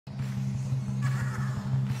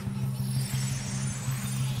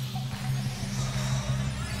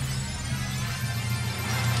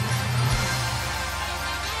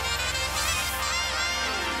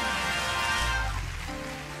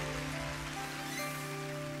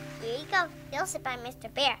Here you go. You'll sit by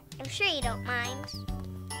Mr. Bear. I'm sure you don't mind.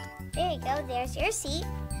 There you go. There's your seat.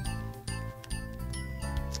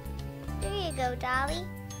 There you go, Dolly.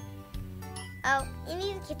 Oh, you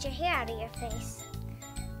need to get your hair out of your face.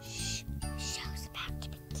 Shh. Show's about to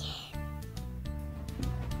begin.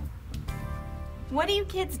 What are you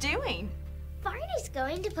kids doing? Barney's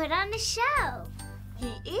going to put on a show. He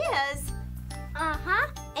is? Uh-huh.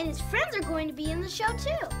 And his friends are going to be in the show,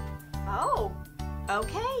 too. Oh,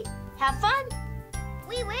 okay. Have fun.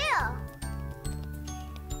 We will.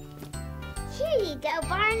 Here you go,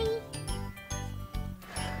 Barney.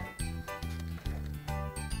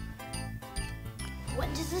 When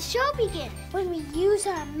does the show begin? When we use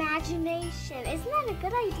our imagination. Isn't that a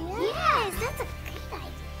good idea? Yes, that's a great idea.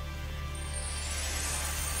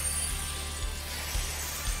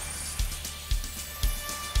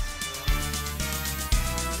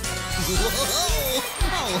 Whoa!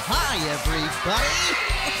 Oh, hi, everybody!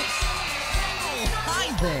 Oh, hi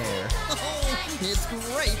there! Oh, it's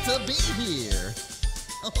great to be here!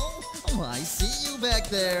 Oh, I see you back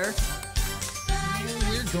there!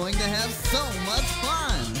 We're going to have so much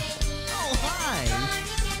fun! Oh, hi!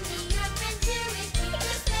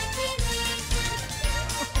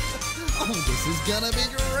 Oh, this is gonna be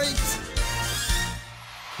great!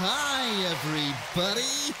 Hi,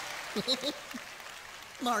 everybody!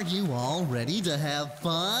 Are you all ready to have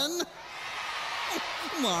fun?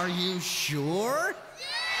 Are you sure?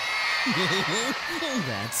 Oh,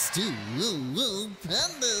 that's stupendous.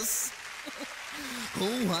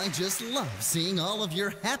 Oh, I just love seeing all of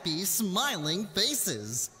your happy, smiling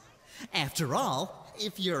faces. After all,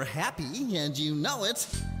 if you're happy and you know it,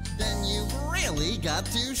 then you've really got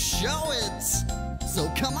to show it. So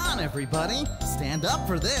come on, everybody, stand up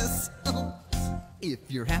for this.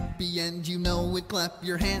 If you're happy and you know it, clap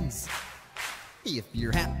your hands. If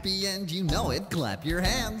you're happy and you know it, clap your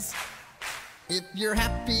hands. If you're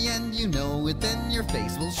happy and you know it, then your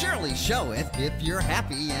face will surely show it. If you're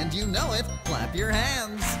happy and you know it, clap your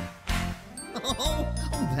hands. Oh,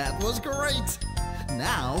 that was great.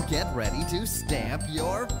 Now get ready to stamp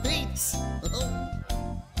your feet.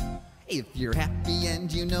 If you're happy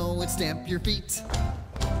and you know it, stamp your feet.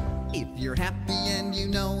 If you're happy and you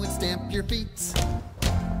know it, stamp your feet.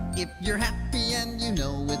 If you're happy and you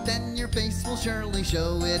know it, then your face will surely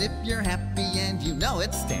show it. If you're happy and you know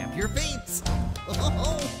it, stamp your feet.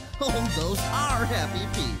 Oh, those are happy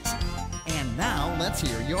feet. And now let's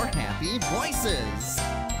hear your happy voices.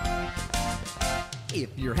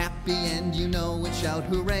 If you're happy and you know it, shout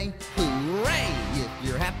hooray, hooray! If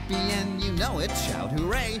you're happy and you know it, shout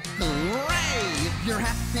hooray, hooray! If you're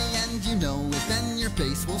happy and you know it, then your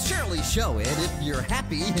face will surely show it. If you're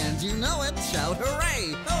happy and you know it, shout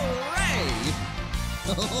hooray, hooray!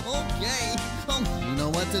 Okay, oh, you know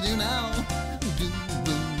what to do now. Do,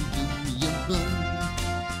 boom, do, you boom.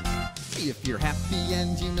 If you're happy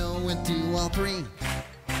and you know it, do all three.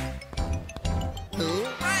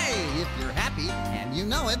 Hooray! If you're happy and you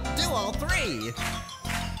know it, do all three.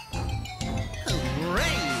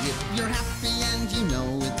 Hooray! If you're happy and you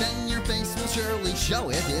know it, then your face will surely show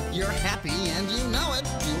it. If you're happy and you know it,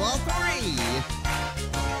 do all three.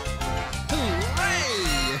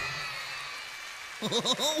 Hooray!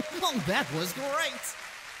 Oh, that was great.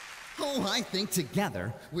 Oh, I think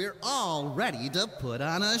together we're all ready to put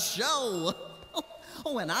on a show.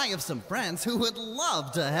 Oh, and I have some friends who would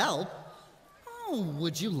love to help. Oh,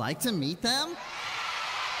 would you like to meet them?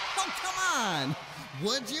 Oh, come on!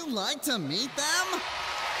 Would you like to meet them?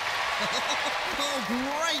 Oh,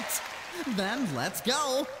 great! Then let's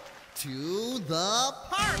go to the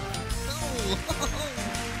park!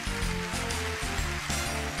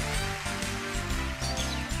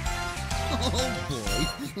 Oh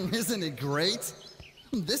boy, isn't it great?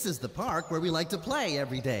 This is the park where we like to play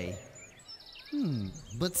every day.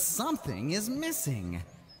 But something is missing.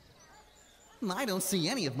 I don't see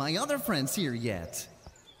any of my other friends here yet.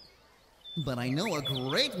 But I know a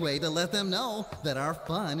great way to let them know that our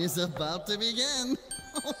fun is about to begin.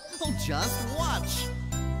 Oh, just watch.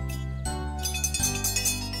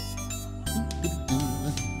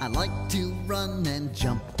 I like to run and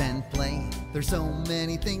jump and play. There's so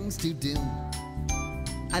many things to do.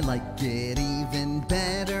 I like it even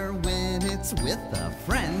better when it's with a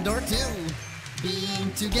friend or two.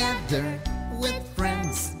 Being together with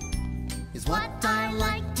friends is what I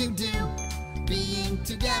like to do. Being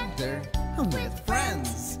together with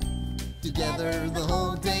friends, together the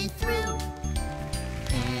whole day through.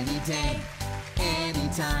 Any day,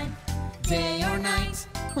 anytime, day or night,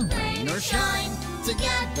 rain or shine,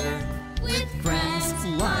 together with friends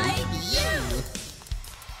like you.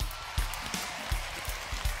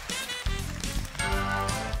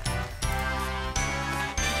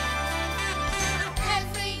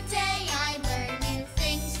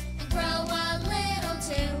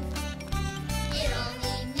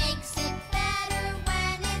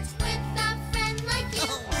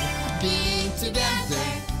 Being together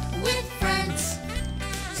with friends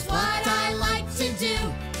is what I like to do.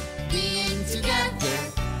 Being together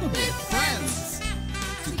with friends,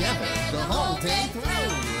 together the whole day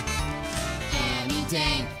through. Any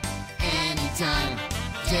day, anytime,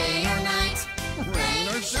 day or night, rain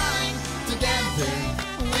or shine, together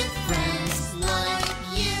with friends like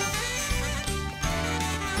you.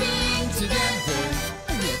 Being together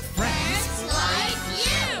with friends like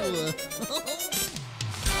you.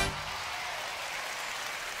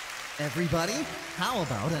 Everybody, how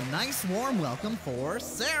about a nice warm welcome for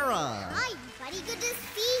Sarah? Hi, buddy. Good to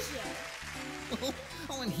see you.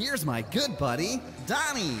 Oh, and here's my good buddy,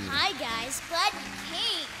 Donnie. Hi, guys. Glad you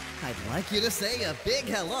came. I'd like you to say a big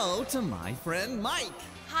hello to my friend Mike.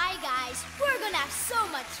 Hi, guys. We're gonna have so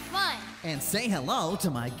much fun. And say hello to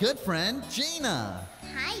my good friend Gina.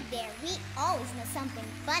 Hi there. We always know something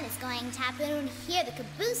fun is going to happen when we hear the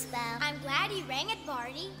caboose bell. I'm glad you rang it,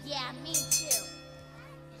 Barney. Yeah, me too.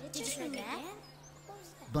 Did you ring that?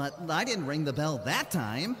 But I didn't ring the bell that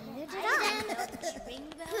time. Neither did I.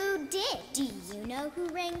 Who did? Do you know who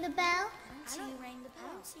rang the bell? I don't rang the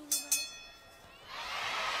bell.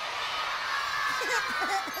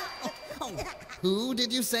 Oh, who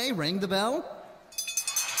did you say rang the bell?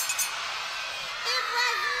 It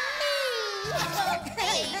was me!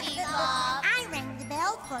 Baby Bob. I rang the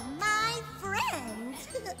bell for my friends.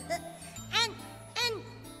 and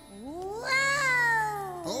whoa!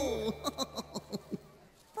 Oh.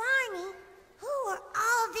 Barney, who are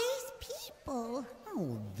all these people?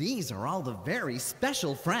 Oh, these are all the very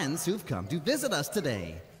special friends who've come to visit us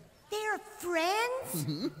today. They're friends?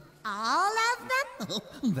 All of them?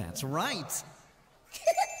 Oh, that's right.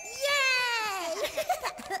 Yay!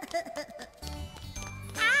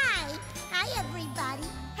 Hi! Hi, everybody.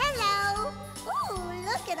 Hello! Ooh,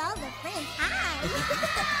 look at all the friends. Hi!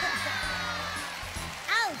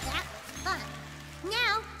 Oh, that was fun.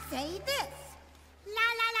 Now, say this. La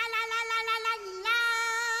la la la la la la la la.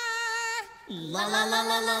 La la la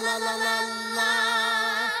la la la la la la.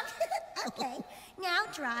 Okay, now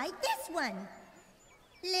try this one.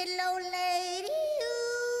 Little old lady,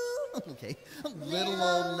 ooh. Okay. Little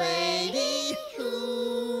old lady.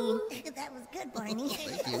 Ooh. That was good, Barney.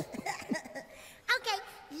 Thank you. Okay,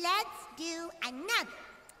 let's do another.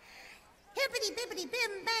 Hippity bippity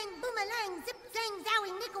bim bang boomerang zip zang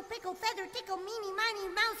zowie nickel pickle feather tickle meeny miny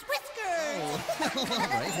mouse whiskers. Oh, all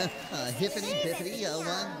right. Hippity pippity,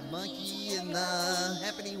 one monkey and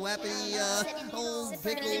happity wappity, old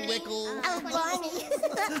pickle wickle. Oh, Barney.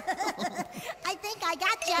 I think I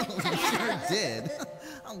got you. Sure did.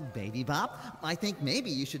 Oh, Baby Bop, I think maybe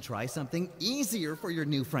you should try something easier for your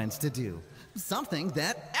new friends to do. Something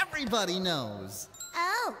that everybody knows.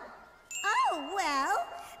 Oh. Oh, well,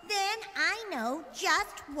 then I know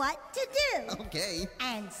just what to do. Okay.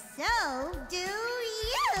 And so do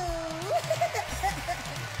you.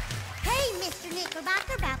 Hey, Mr.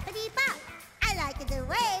 Knickerbocker Boppity Bop. I like it the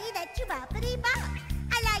way that you boppity bop.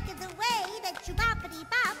 I like it the way that you boppity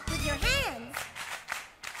bop with your hands.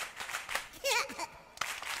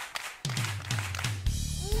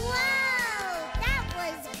 Wow, that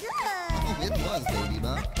was good. It was, Baby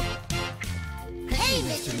Bop. Hey,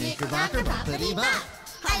 Mr. Knickerbocker Boppity Bop.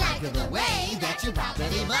 I like it the way that you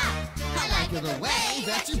boppity bop. I like it the way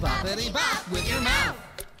that you boppity bop with your mouth.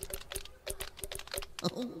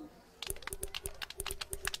 Oh.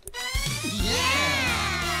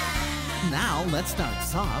 Yeah! Now let's start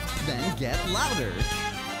soft, then get louder.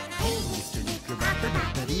 Hey, Mr. Knickerbocker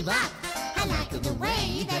Boppity Bop. I like it the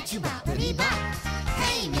way that you boppity bop.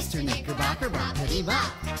 Hey, Mr. Knickerbocker Boppity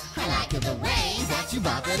Bop. I like it the way that you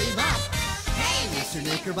boppity bop. Hey, Mr.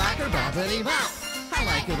 Knickerbocker Boppity Bop. I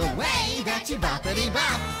like it the way that you boppity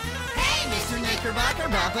bop. Hey, Mr. Knickerbocker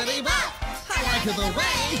Boppity Bop. I like it the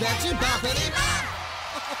way that you boppity bop.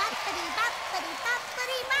 Boppity boppity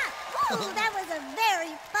boppity bop. Ooh, that was a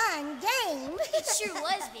very fun game. It sure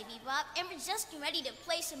was, Baby Bob. And we're just ready to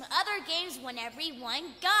play some other games when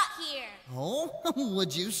everyone got here. Oh,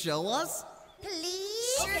 would you show us?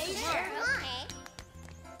 Please? Sure. Okay.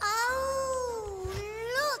 Oh,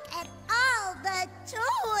 look at all the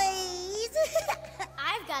toys.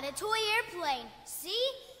 I've got a toy airplane.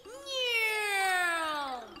 See?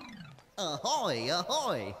 Meow. Ahoy,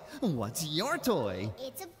 ahoy. What's your toy?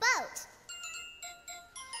 It's a boat.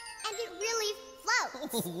 And it really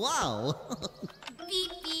floats. Oh, wow.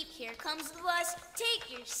 Beep, beep, here comes the bus. Take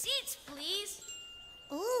your seats, please.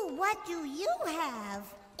 Ooh, what do you have?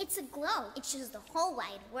 It's a globe. It shows the whole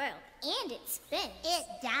wide world. And it spins. It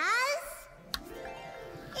does?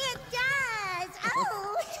 It does!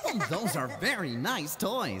 Oh! Those are very nice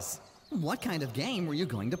toys. What kind of game were you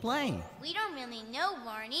going to play? We don't really know,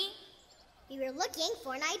 Barney. We were looking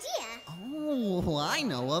for an idea. Oh, I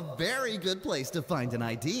know a very good place to find an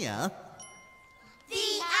idea.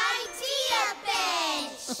 The Idea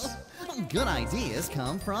Bench! Good ideas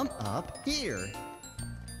come from up here.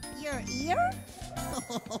 Your ear?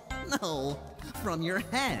 No, from your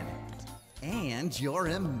head and your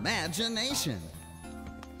imagination.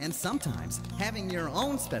 And sometimes having your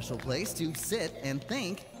own special place to sit and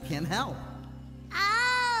think can help.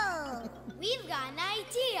 Oh! We've got an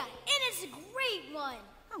idea, and it's a great one.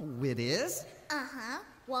 Oh, it is? Uh-huh.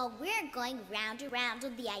 While we're going round and round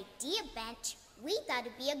on the Idea Bench, we thought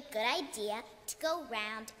it'd be a good idea to go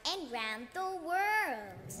round and round the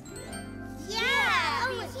world. Yeah!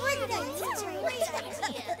 That's a great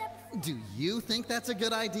idea. Do you think that's a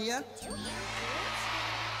good idea?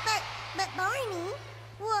 But Barney,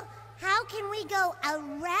 well, how can we go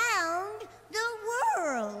around the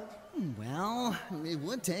world? Well, it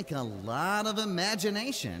would take a lot of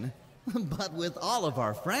imagination. But with all of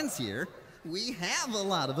our friends here, we have a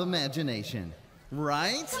lot of imagination,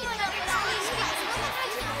 right?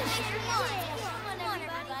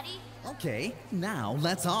 Okay, now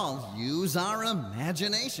let's all use our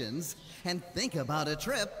imaginations and think about a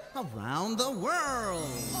trip around the world.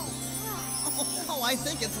 Oh, I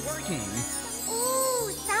think it's working.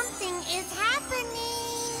 Ooh, something is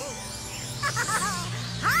happening!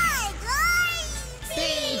 Hi, guys!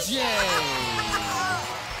 BJ!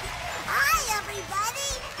 Hi,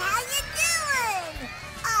 everybody! How you doing?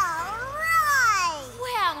 All right!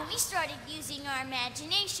 Well, when we started using our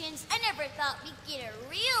imaginations, I never thought we'd get a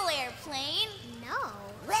real airplane. No.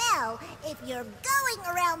 Well, if you're going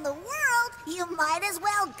around the world, you might as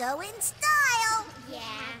well go in style. Yeah,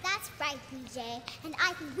 that's right, BJ. And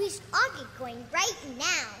I think we should all get going right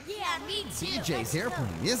now. Yeah, me too. BJ's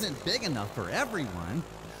airplane isn't big enough for everyone,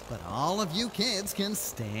 but all of you kids can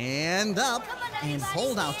stand up and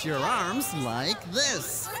hold out your arms like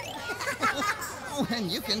this. Oh,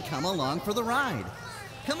 and you can come along for the ride.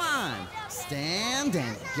 Come on, stand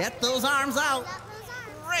and get those arms out.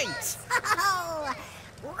 Great! Oh,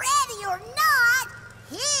 ready or not,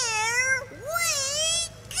 here we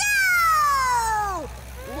go!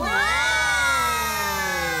 Wow!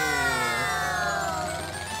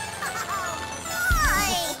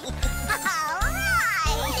 All right!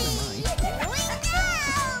 Here we go!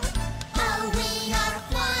 Oh, we are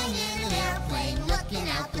flying in an airplane, looking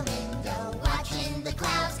out the window, watching the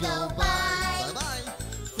clouds go by. Bye-bye.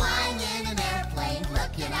 Flying in an airplane,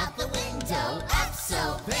 looking out the window, up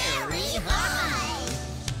so very high.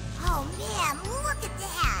 Oh man, look at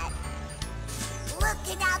that!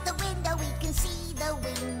 Looking out the window, we can see the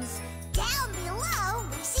wings. Down below,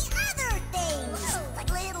 we see other things, like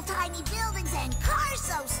little tiny buildings and cars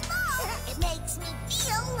so small, it makes me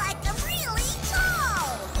feel like I'm really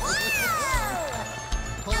tall. Whoa!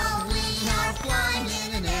 Oh, we are flying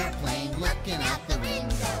in an airplane, looking out the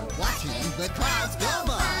window, watching the clouds go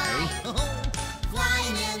by.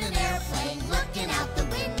 Flying in an airplane, looking out the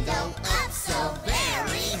window, up so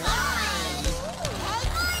very high.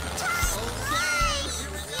 Hang on tight, guys!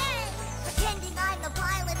 Pretending I'm the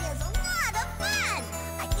pilot is a lot of fun.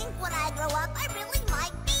 I think when I grow up, I really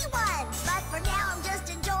might be one. But for now, I'm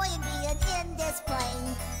just enjoying being in this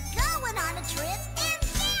plane, going on a trip and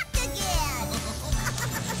back again.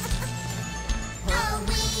 Oh,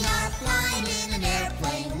 we are flying in an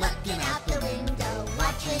airplane, looking out the window,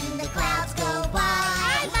 watching the clouds go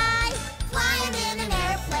by. Bye-bye. Flying in an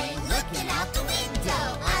airplane, looking out the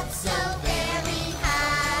window, up so very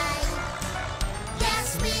high.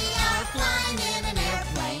 Yes, we are flying in an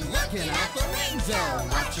airplane, looking out the window,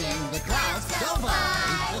 watching the clouds go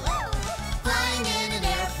by. Flying in an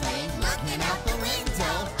airplane, looking out the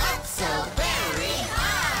window, up so very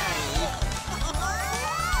high.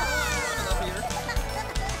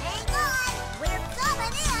 Hang on, we're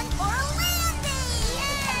coming in for a landing!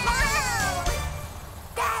 Whoa!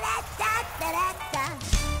 Da-da-da-da-da-da!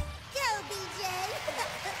 Go, BJ!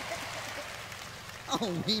 Oh,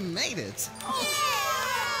 we made it.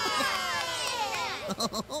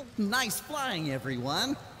 Oh, nice flying,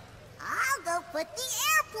 everyone. I'll go put the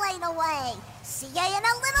airplane away. See ya in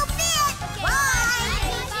a little bit. Bye!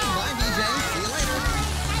 Bye, BJ. See you later.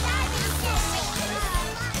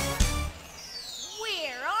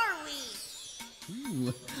 Where are we?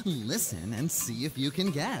 Ooh, listen and see if you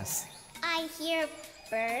can guess. I hear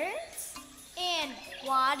birds. And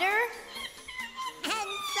water? And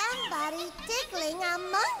somebody tickling a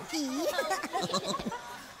monkey.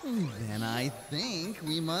 Then I think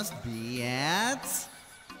we must be at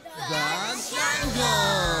the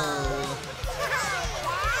jungle.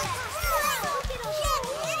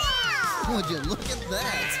 Would you look at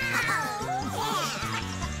that?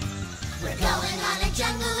 We're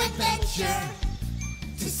jungle adventure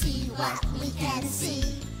to see what we can see.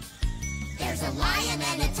 There's a lion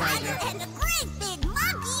and a tiger And a great big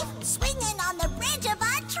monkey swinging on the branch of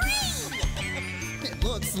a tree. It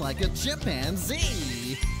looks like a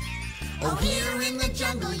chimpanzee. Oh, here in the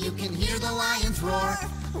jungle you can hear the lions roar,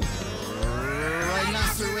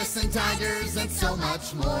 rhinoceros and tigers and so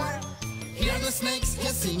much more. Hear the snakes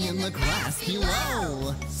hissing in the grass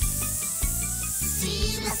below.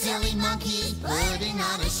 See the silly monkey putting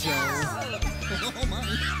on a show. Oh my,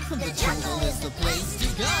 the jungle is the place to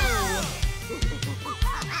go.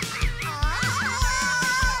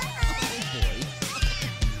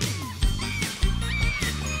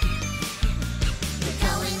 We're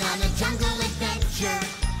going on a jungle adventure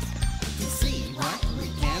To see what we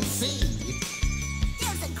can see.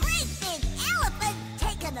 There's a great big elephant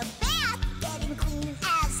taking a bath, getting clean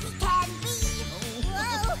as he can be.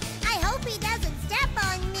 Whoa, I hope he doesn't step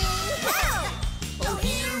on me. Oh,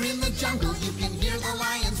 here in the jungle you can hear the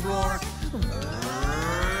lions roar,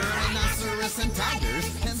 rhinoceros and tigers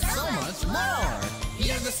And so much more.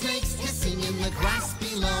 hear the snakes hissing in the grass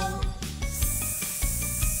below.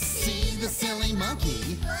 See the silly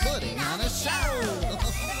monkey Putting on a show.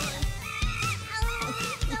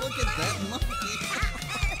 Look at that monkey.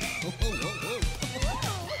 Oh, oh, oh, oh.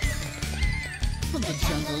 The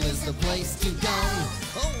jungle is the place to go.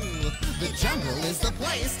 Oh, The jungle is the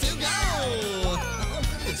place to go.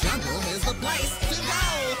 the jungle is the place to go.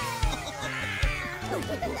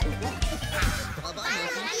 Bye-bye,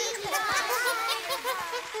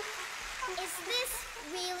 Is this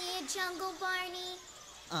really a jungle, Barney?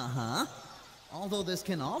 Uh-huh. Although this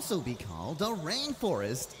can also be called a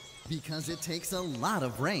rainforest because it takes a lot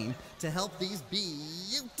of rain to help these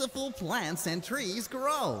beautiful plants and trees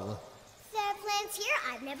grow. There are plants here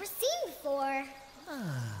I've never seen before.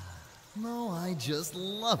 No, I just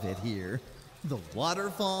love it here. The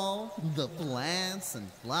waterfall, the plants and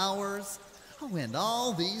flowers, oh, and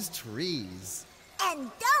all these trees. And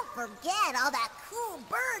don't forget all the cool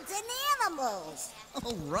birds and animals.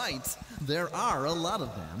 Oh, right. There are a lot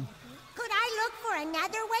of them. Could I look for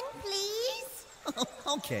another one, please?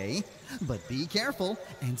 Okay, but be careful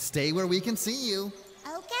and stay where we can see you.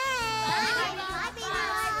 Okay.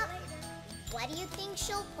 What do you think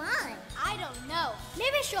she'll find? I don't know.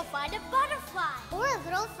 Maybe she'll find a butterfly. Or a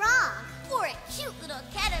little frog. Or a cute little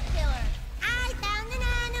caterpillar. I found an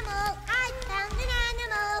animal. I found an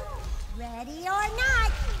animal. Ready or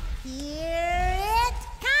not, here it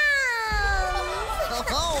comes.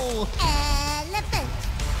 Oh, Elephant.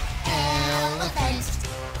 Elephant,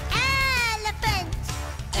 Elephant.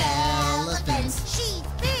 elephant, She's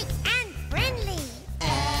big and friendly.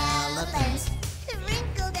 elephant,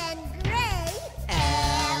 Wrinkled and gray.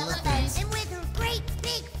 elephant, And with her great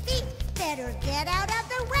big feet, better get out of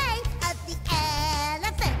the way of the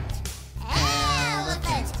elephant.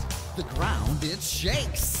 elephant, the ground, it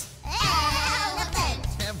shakes Elephant.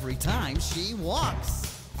 every time she walks.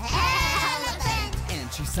 Elephant.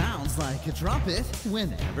 And she sounds like a trumpet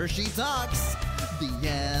whenever she talks. The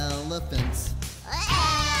elephant.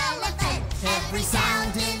 Elephant. Every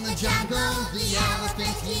sound in the jungle the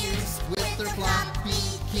elephant hears with their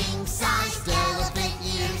floppy king-sized elephant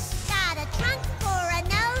ears. Got a trunk for a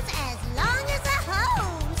nose as long as a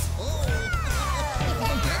hose. Oh,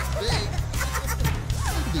 that's big.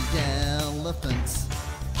 The elephant.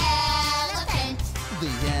 Elephant,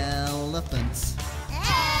 The elephant.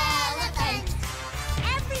 Elephant.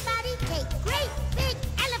 Everybody take great big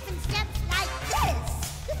elephant steps like this.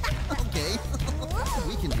 Okay,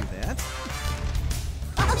 we can do that.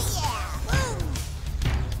 Oh yeah. Woo.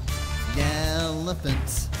 Elephant.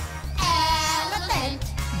 elephant,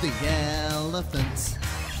 The elephant.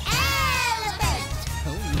 Elephant.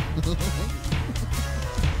 Oh.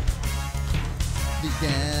 The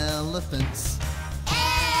elephant.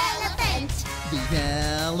 elephant, The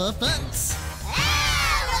elephant.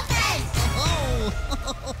 Elephant. Oh.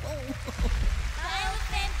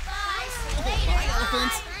 Elephant, bye. See you Bye, later.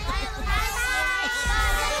 elephant.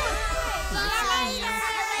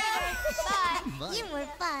 Bye. You were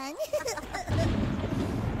fun.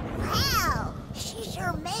 Wow, she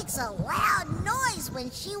sure makes a loud noise when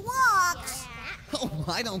she walks. Oh,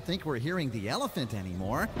 I don't think we're hearing the elephant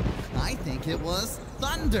anymore. I think it was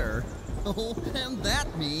thunder. Oh, and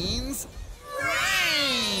that means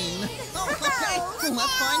rain. Oh, okay,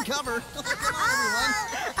 let's find cover. Come on,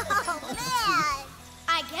 everyone. Oh man.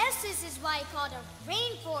 I guess this is why you call it a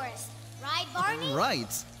rainforest. Right, Barney?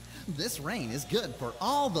 Right. This rain is good for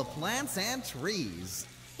all the plants and trees.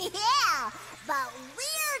 Yeah, but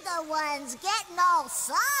we're the ones getting all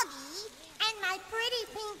soggy. And my pretty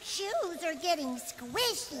pink shoes are getting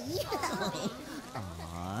squishy.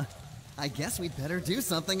 Aw, I guess we'd better do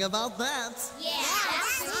something about that. Yeah,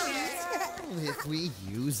 If we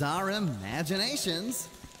use our imaginations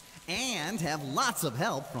and have lots of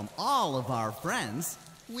help from all of our friends,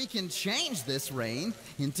 we can change this rain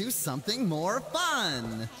into something more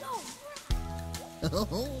fun.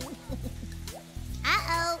 Uh-oh,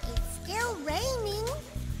 it's still raining.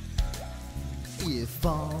 If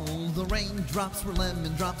all the raindrops were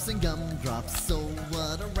lemon drops and gumdrops, so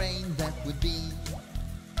what a rain that would be.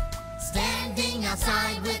 Standing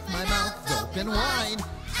outside with my mouth open wide.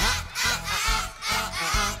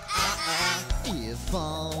 If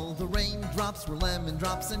all the raindrops were lemon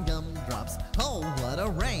drops and gumdrops, oh, what a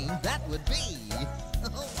rain that would be.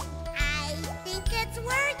 I think it's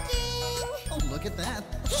working. Oh, look at that.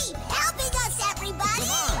 Keep helping us, everybody.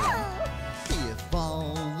 Come on. If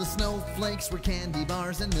all the snowflakes were candy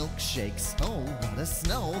bars and milkshakes, oh, what a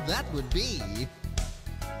snow that would be.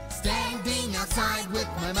 Standing outside with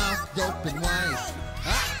my mouth open wide.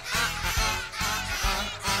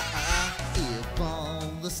 If all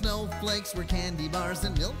the snowflakes were candy bars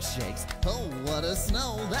and milkshakes, oh, what a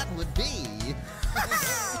snow that would be.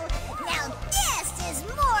 Oh, now this is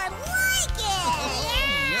more like it.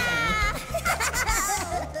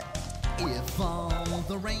 If all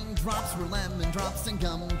the raindrops were lemon drops and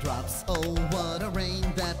gumdrops, oh, what a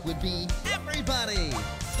rain that would be. Everybody!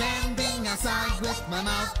 Standing outside with my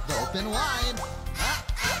mouth open wide.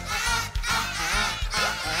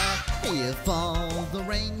 If all the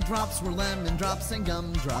raindrops were lemon drops and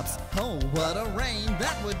gumdrops, oh, what a rain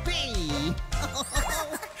that would be.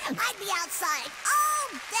 I'd be outside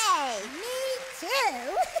all day. Me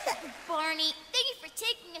too. Barney, thank you for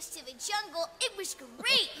taking us to the jungle. It was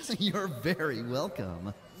great. You're very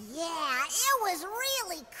welcome. Yeah, it was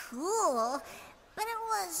really cool, but it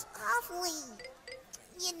was awfully,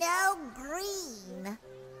 green.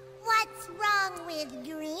 What's wrong with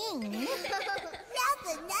green?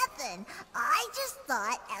 Nothing. I just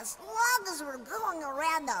thought as long as we're going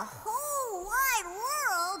around the whole wide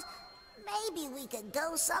world, maybe we could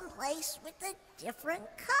go someplace with a different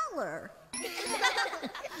color.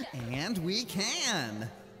 And we can.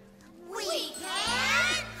 We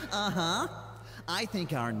can? Uh-huh. I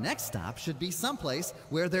think our next stop should be someplace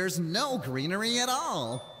where there's no greenery at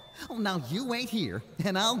all. Oh, now you wait here,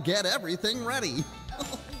 and I'll get everything ready.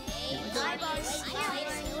 Bye, Barney. See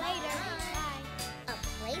you later. A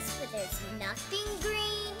place where there's nothing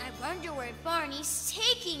green? I wonder where Barney's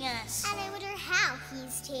taking us. And I wonder how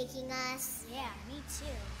he's taking us. Yeah, me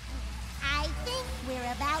too. I think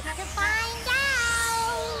we're about to find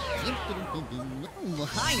out. Oh,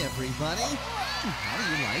 hi, everybody. How do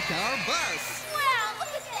you like our bus? Wow,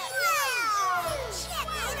 look at that. Wow! Check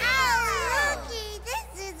it out! Looky, this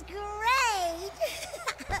is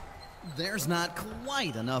great! There's not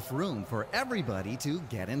quite enough room for everybody to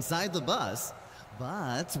get inside the bus,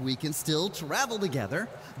 but we can still travel together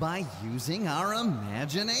by using our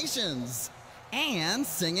imaginations and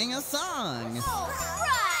singing a song. All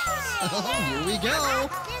right. Oh, here we go.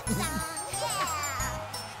 This song, yeah!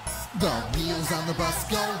 The wheels on the bus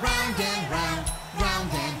go round and round,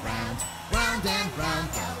 round and round, round and round.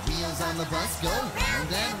 The wheels on the bus go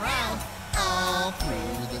round and round, all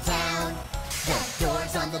through the town. The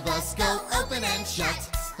doors on the bus go open and shut,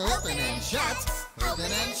 open and shut, open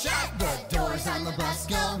and shut. The doors on the bus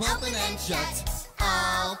go open and shut,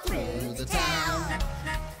 all through the town.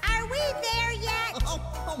 Are we there yet?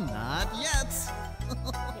 Oh, not yet.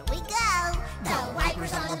 Here we go! The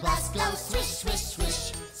wipers on the bus go swish, swish,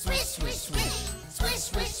 swish, swish, swish, swish, swish,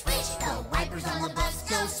 swish, swish. The wipers on the bus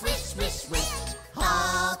go swish, swish, swish,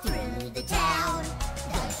 all through the town.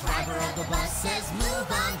 The driver of the bus says,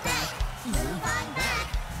 move on back, move on back,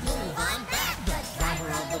 move on back. The driver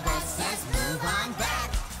of the bus says, move on back,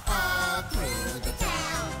 all through the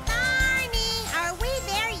town. Barney, are we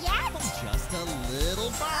there yet? Just a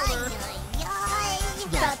little farther. Yoy.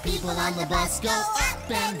 The people on the bus go up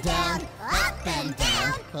and down, up and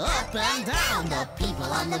down, up and down. The people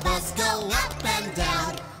on the bus go up and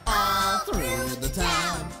down, all through the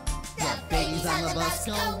town. The babies on the bus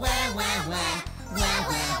go wah, wah, wah, wah,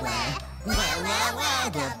 wah, wah, wah, wah, wah.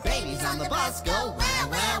 The babies on the bus go wah,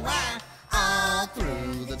 wah, wah, all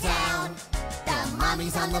through the town. The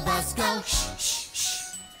mommies on the bus go shh, shh, shh,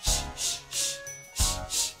 shh, shh, shh, shh,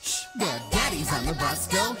 shh, shh. The daddies on the bus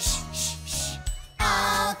go shh, shh, shh,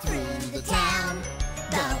 all through the town.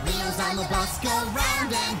 The wheels on the bus go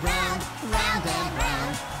round and round, round and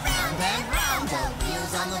round, round and round. The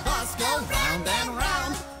wheels on the bus go round and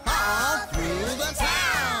round, all through the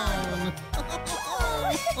town.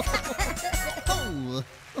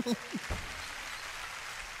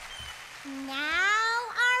 Now,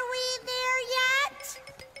 are we there yet?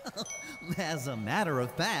 As a matter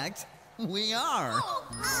of fact, we are.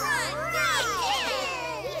 Hooray!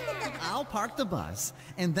 I'll park the bus,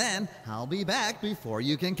 and then I'll be back before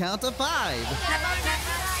you can count to 5.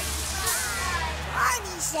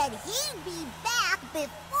 Barney said he'd be back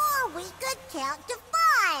before we could count to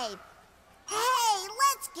 5. Hey,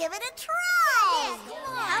 let's give it a try.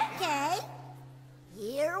 Okay.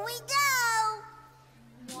 Here we go.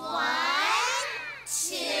 1,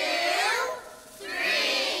 2, 3,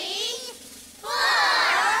 4,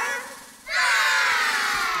 5.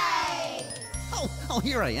 Oh,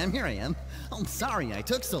 here I am. I'm sorry I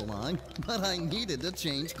took so long, but I needed to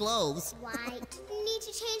change clothes. Why do you need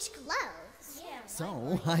to change clothes?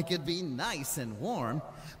 So I could be nice and warm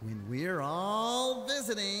when we're all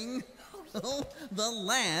visiting the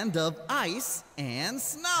land of ice and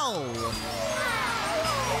snow.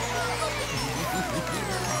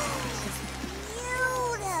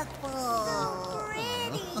 Beautiful. So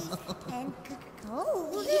pretty. And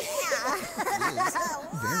cold.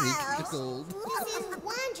 Very cold. This is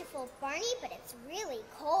wonderful, Barney, but it's really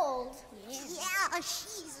cold. Yeah,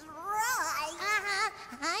 she's right.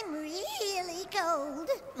 I'm really cold.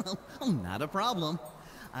 Oh, not a problem.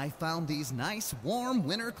 I found these nice warm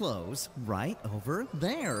winter clothes right over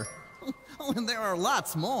there. Oh, and there are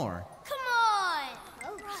lots more. Come on!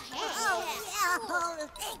 Okay. Oh, yeah. Oh,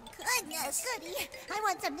 thank goodness. Goody. I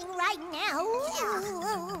want something right now.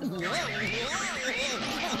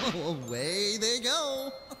 Away they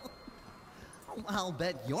go. I'll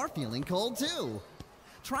bet you're feeling cold too.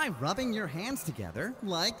 Try rubbing your hands together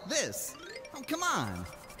like this. Oh, come on.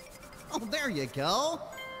 Oh, there you go.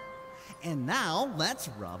 And now let's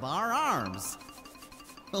rub our arms.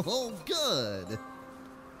 Oh, good.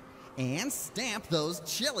 And stamp those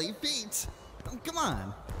chilly feet. Oh, come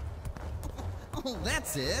on. Oh,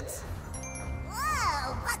 that's it.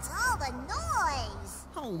 Whoa, what's all the noise?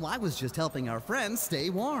 Oh, I was just helping our friends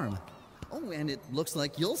stay warm. Oh, and it looks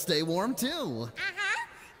like you'll stay warm too.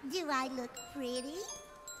 Do I look pretty?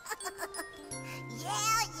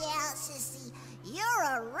 Yeah, sissy. You're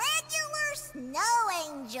a regular snow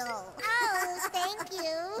angel. Oh, thank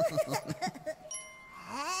you.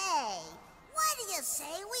 Hey, what do you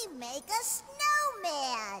say we make a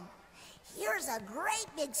snowman? Here's a great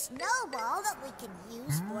big snowball that we can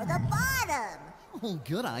use for the bottom. Oh,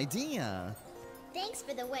 good idea. Thanks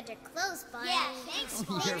for the winter clothes, Barney. Yeah, thanks,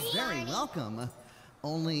 Oh, you're very welcome.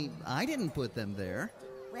 Only I didn't put them there.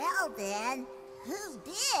 Well then, who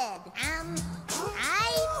did? I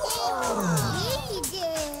think he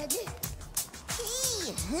did.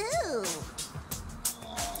 He who?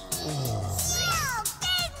 Well,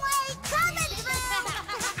 Gateway coming through!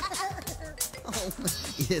 Oh,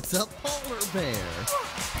 it's a polar bear.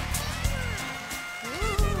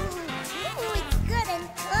 Ooh, it's good and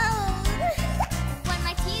cold. When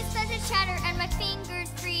my teeth start to chatter and my fingers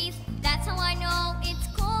freeze, that's how I know it's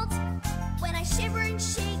cold. When I shiver and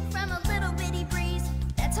shake from a little bitty breeze,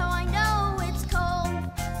 that's how I know it's cold.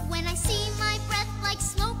 When I see my breath like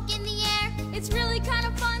smoke in the air, it's really kind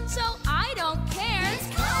of fun, so I don't care. It's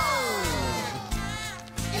cold.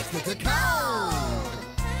 It's the cold.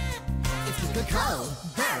 It's the cold.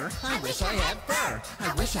 Burr, I wish I had fur.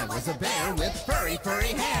 I wish I was a bear with furry,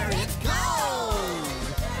 furry hair. It's cold.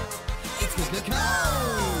 It's the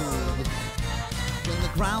cold. When the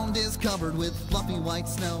ground is covered with fluffy white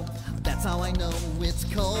snow, that's how I know it's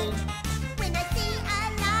cold. When I see a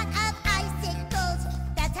lot of icicles,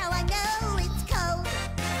 that's how I know it's cold.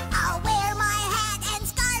 I'll wear my hat and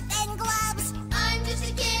scarf and gloves. I'm just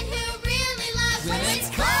a kid who really loves When it's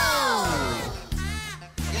cold.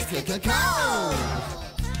 It's the cold.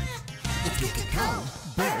 It's the cold.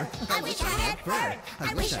 Burr, I wish I had fur.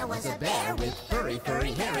 I wish I was a bear with furry,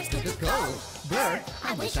 furry hair. It's the cold. Burr,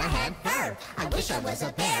 I wish I had fur. I wish I was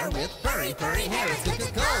a bear with furry, furry hair. It's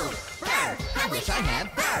the cold. Burr, I wish I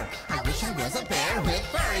had fur. I wish I was a bear with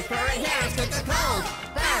furry, furry hair. It's the cold.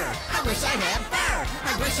 Burr, I wish I had fur.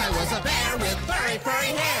 I wish I was a bear with furry,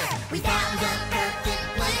 furry hair. We found the perfect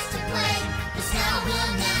place to play. The snow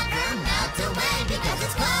will never melt away because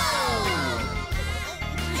it's cold.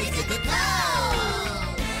 It's the cold.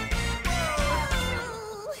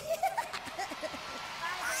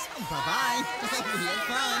 Bye-bye. We had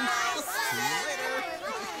fun. See you later.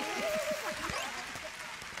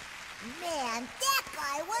 Man, that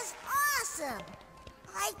guy was awesome.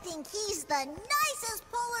 I think he's the nicest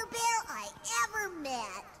polar bear I ever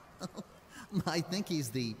met. I think he's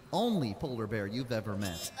the only polar bear you've ever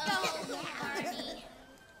met. Oh, Barney.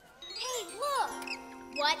 Hey, look!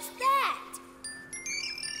 What's that?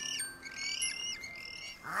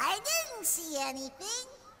 I didn't see anything.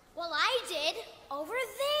 Well, I did. Over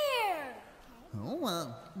there.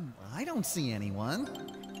 Oh, I don't see anyone.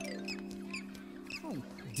 Oh,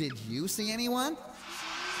 did you see anyone?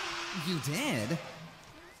 You did?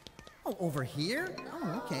 Oh, over here?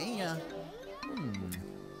 Oh, okay,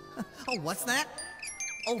 Oh, what's that?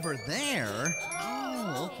 Over there?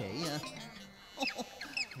 Oh, okay,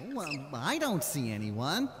 I don't see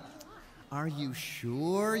anyone. Are you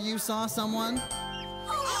sure you saw someone?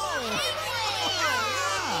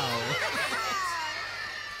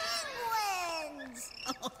 Penguins!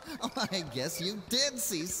 Oh, I guess you did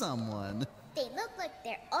see someone. They look like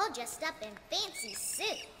they're all dressed up in fancy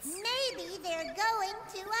suits. Maybe they're going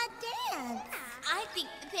to a dance. I think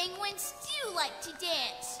the penguins do like to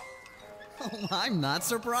dance. Oh, I'm not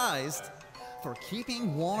surprised. For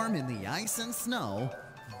keeping warm in the ice and snow,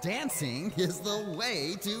 dancing is the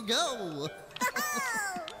way to go.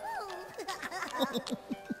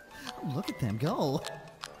 Look at them go.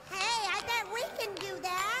 Hey, I bet we can do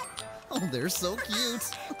that. Oh, they're so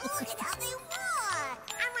cute. Look at how they walk.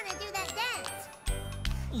 I want to do that dance.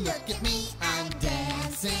 Look at me, I'm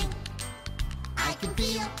dancing. I can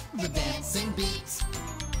feel the dancing beat.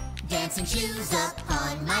 Dancing shoes up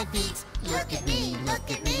on my feet. Look at me,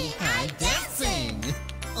 I'm dancing.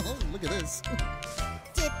 Oh, look at this.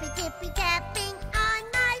 Tippy tippy tapping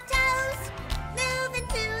on my toes. Moving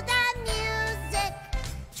to the music.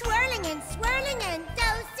 Twirling and swirling and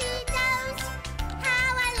do-si-dos.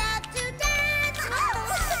 How I love to dance.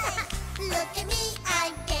 Look at me,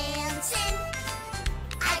 I'm dancing.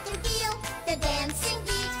 I can feel the dancing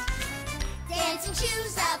beat. Dancing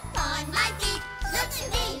shoes up on my feet. Look at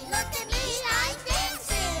me, I'm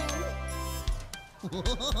dancing. Whoa.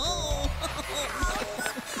 Oh, look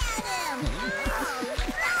at him.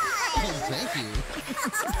 Oh, thank you.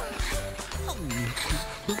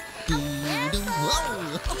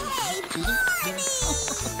 Hey, Barney!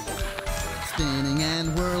 Spinning and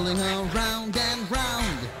whirling around and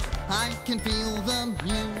round, I can feel the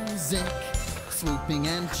music. Swooping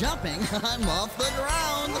and jumping, I'm off the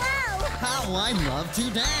ground. Whoa! How I love to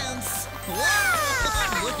dance.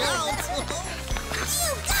 Whoa! Look out!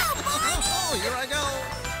 You go, Barney! Oh, here I go.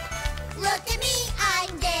 Look at me,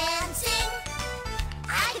 I'm dancing.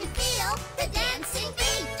 I can feel the dancing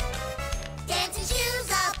beat. Dancing shoes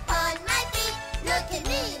up on my feet. Look at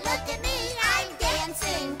me, I'm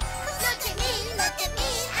dancing. Look at me,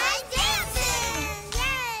 I'm dancing.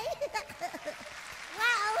 Yay!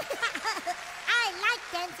 Wow! I like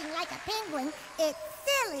dancing like a penguin. It's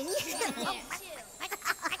silly.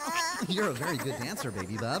 You're a very good dancer,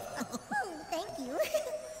 Baby Bub. Thank you.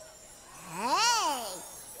 Hey,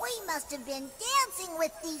 we must have been dancing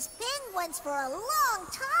with these penguins for a long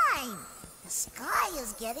time. The sky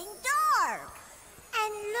is getting dark.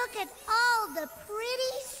 And look at all the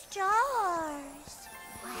pretty stars.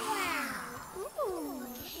 Wow. Ooh.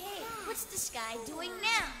 Hey, what's the sky doing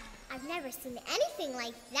now? I've never seen anything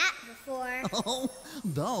like that before. Oh,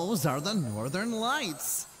 those are the Northern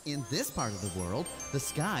Lights. In this part of the world, the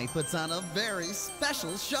sky puts on a very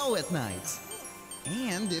special show at night.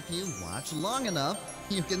 And if you watch long enough,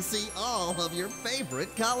 you can see all of your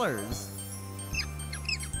favorite colors.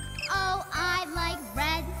 Oh, I like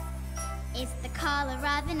red. It's the color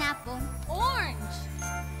of an apple. Orange.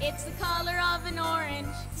 It's the color of an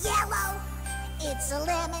orange. Yellow. It's a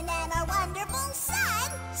lemon and a wonderful sun.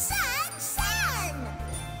 Sun.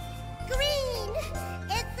 Green.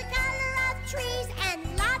 It's the color of trees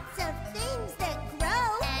and lots of things that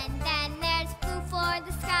grow. And then there's blue for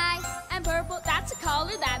the sky. And purple, that's a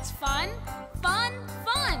color that's fun. Fun.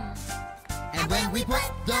 And when we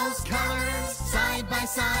put those colors side by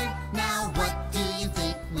side, now what do you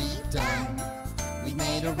think we've done? We've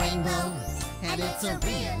made a rainbow, and it's a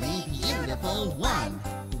really beautiful one.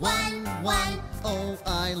 One. Oh,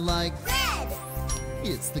 I like Red.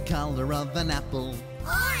 It's the color of an apple.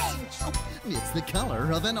 Orange. It's the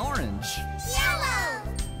color of an orange. Yellow.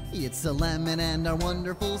 It's a lemon and our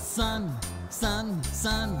wonderful sun.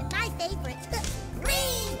 My favorite.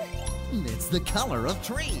 Green. It's the color of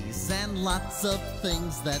trees and lots of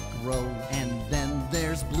things that grow. And then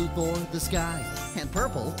there's blue for the sky. And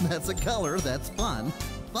purple, that's a color that's fun.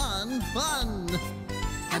 Fun.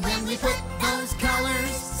 And when we put those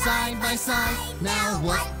colors side by side, now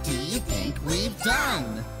what do you think we've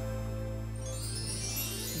done?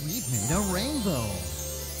 We've made a rainbow.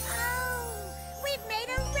 Oh, we've made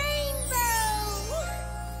a rainbow.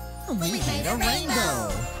 We've made a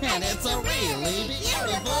rainbow. And it's a really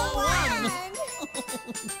beautiful one.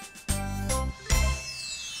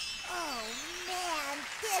 Oh man,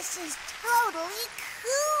 this is totally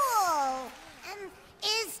cool.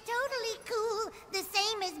 Is totally cool the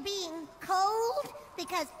same as being cold?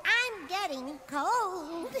 Because getting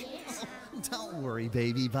cold. Don't worry,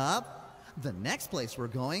 Baby Bop. The next place we're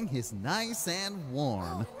going is nice and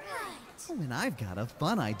warm. Oh, and I've got a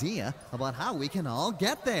fun idea about how we can all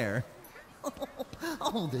get there.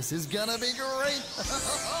 Oh, this is gonna be great.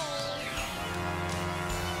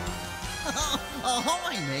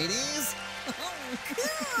 Ahoy, mateys.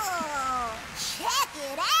 Cool! Check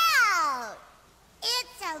it out!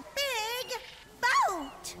 It's a big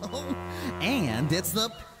boat! Oh, and it's the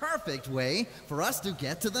perfect way for us to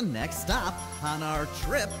get to the next stop on our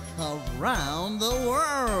trip around the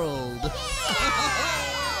world.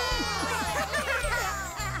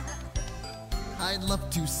 I'd love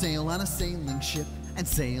to sail on a sailing ship and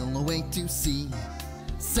sail away to sea.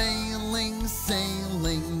 Sailing,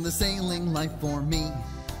 sailing, the sailing life for me.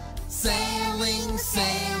 Sailing,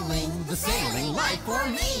 sailing, the sailing life for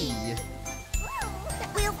me.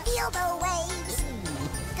 We'll feel the waves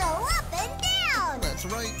go up and down. That's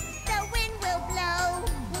right. The wind will blow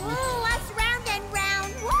us round and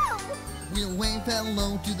round. Woo! We'll wave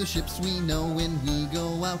hello to the ships we know when we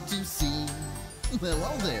go out to sea.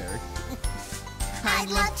 Hello there. I'd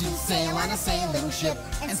love to sail on a sailing ship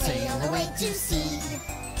and sail away to sea.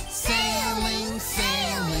 Sailing,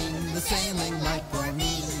 sailing, the sailing life for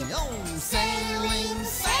me. Oh, sailing,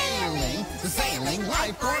 sailing, the sailing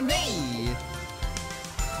life for me.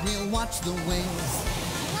 We'll watch the waves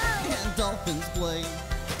and dolphins play,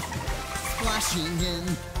 splashing in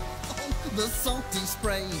the salty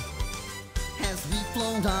spray as we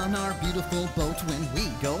float on our beautiful boat when we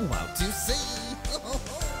go out to sea.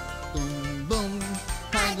 Boom, boom.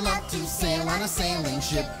 I'd love to sail on a sailing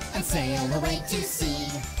ship and sail away to sea.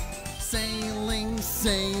 Sailing,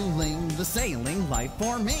 sailing, the sailing life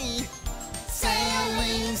for me.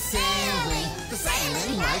 Sailing, sailing, the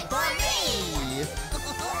sailing life for me.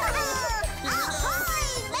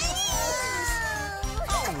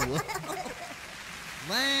 Oh.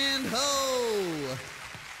 Land ho!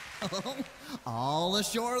 All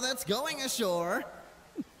ashore that's going ashore.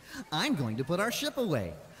 I'm going to put our ship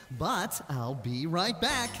away, but I'll be right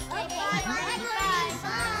back.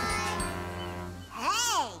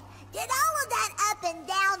 Hey, did all of that up and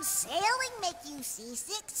down sailing make you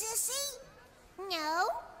seasick, Sissy? No.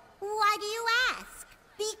 Why do you ask?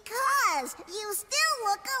 Because you still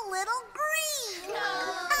look a little green.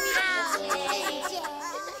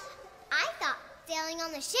 I thought sailing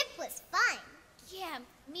on the ship was fun. Yeah,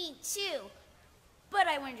 me too. But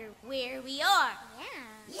I wonder where we are.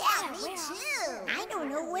 Yeah, me too. I don't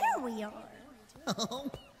know where we are.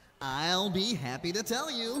 Oh, I'll be happy to tell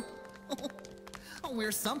you.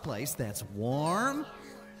 We're someplace that's warm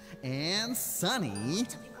and sunny.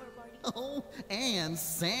 Oh, and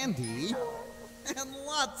sandy and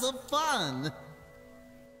lots of fun.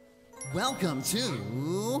 Welcome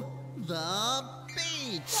to the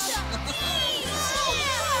beach.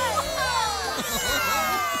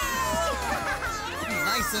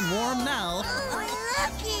 Nice and warm now.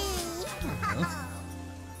 Looky!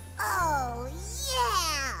 Oh,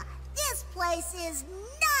 yeah! This place is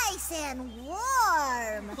nice and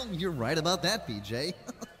warm! Oh, you're right about that, BJ.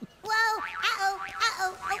 Whoa! Uh-oh!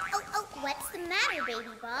 What's the matter, Baby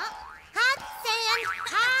Bop? Hot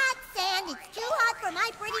sand! It's too hot for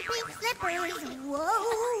my pretty pink slippers! Whoa!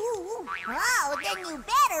 Oh, then you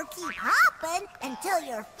better keep hopping until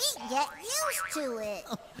your feet get used to it!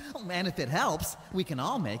 Oh, and if it helps, we can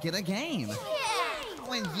all make it a game.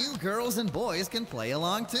 When you girls and boys can play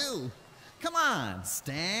along too. Come on,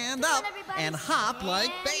 stand up and hop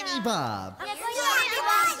like Baby Bob. Yeah, come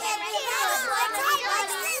on,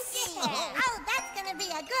 Oh, that's gonna be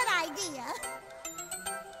a good idea.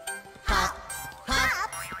 Hop,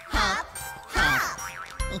 hop, hop, hop.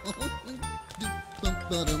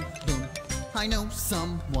 I know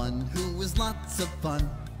someone who is lots of fun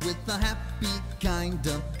with a happy kind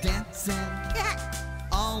of dancing.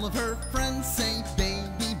 All of her friends say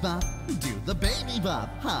Baby Bop, do the Baby Bop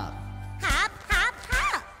hop. Hop, hop,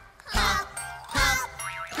 hop. Hop, hop,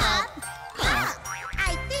 hop, hop.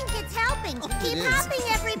 I think it's helping. Keep is. hopping,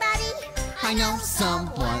 everybody. I know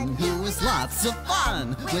someone who is lots of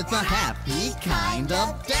fun with a happy kind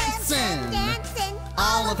of dancing. Dancing.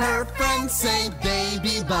 All of her friends say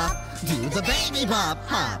Baby Bop, do the Baby Bop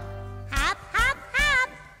hop. Hop, hop, hop.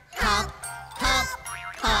 Hop, hop,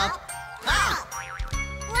 hop, hop.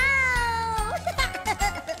 Whoa!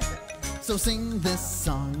 So sing this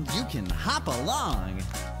song, you can hop along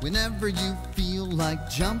whenever you feel like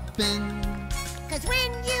jumping. 'Cause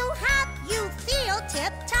when you hop, you feel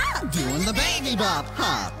tip-top. Doing the Baby Bop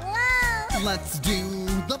hop. Whoa! Let's do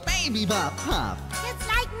the Baby Bop hop. Just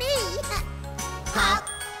like me. Hop,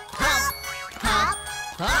 hop, hop,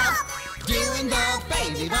 hop. Doing the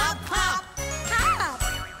Baby Bop hop.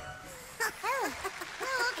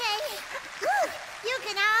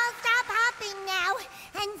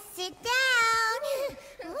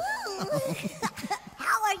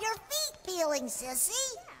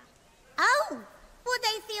 Sissy. Oh, well,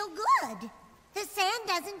 they feel good. The sand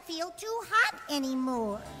doesn't feel too hot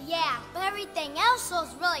anymore. Yeah, but everything else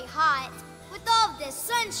feels really hot. With all of this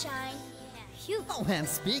sunshine. Phew. Oh, and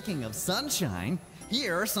speaking of sunshine,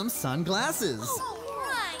 here are some sunglasses. Oh,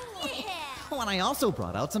 right, yeah. Oh, and I also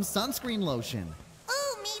brought out some sunscreen lotion.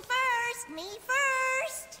 Ooh, me first, me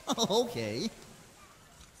first. Oh, okay.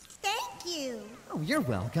 Thank you. Oh, you're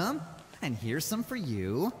welcome. And here's some for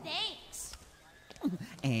you. Thanks.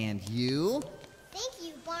 And you. Thank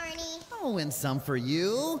you, Barney. Oh, and some for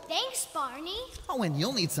you. Thanks, Barney. Oh, and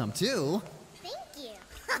you'll need some too. Thank you.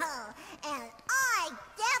 And I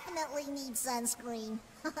definitely need sunscreen.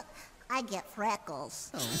 I get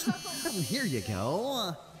freckles. Oh, here you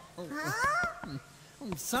go. Huh?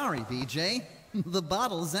 Oh, sorry, BJ. The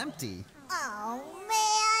bottle's empty. Oh,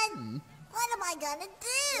 man. What am I gonna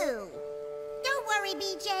do? Don't worry,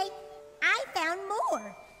 BJ. I found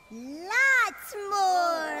more. Lots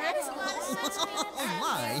more. That's a lot of sunscreen. Oh,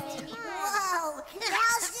 my. Whoa.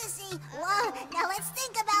 Now, Sissy, now let's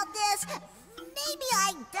think about this. Maybe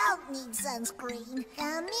I don't need sunscreen.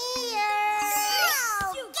 Come here.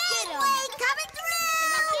 No, get Gateway coming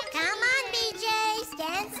through. Come on, BJ.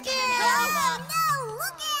 Stand still. No,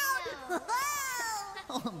 look out. Whoa.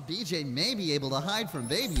 Oh, BJ may be able to hide from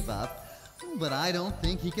Baby Buff, but I don't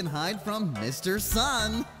think he can hide from Mr.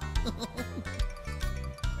 Sun.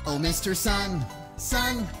 Oh, Mr. Sun,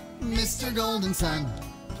 Sun, Mr. Golden Sun,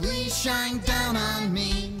 please shine down on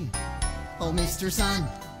me. Oh, Mr. Sun,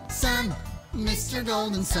 Sun, Mr.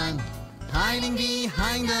 Golden Sun, hiding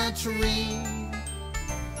behind a tree.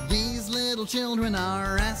 These little children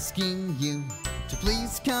are asking you to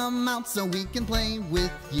please come out so we can play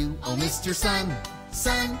with you. Oh, Mr. Sun,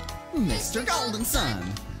 Sun, Mr. Golden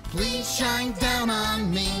Sun, please shine down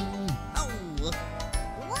on me. Oh,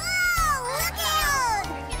 Whoa, look out.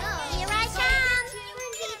 Here I Run. come.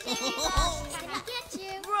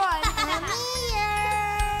 Come here.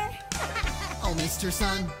 oh, Mr.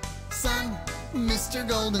 Sun, Sun, Mr.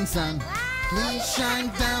 Golden Sun, please shine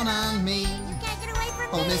down on me. Can't get away from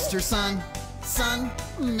Oh, me. Mr. Sun, Sun,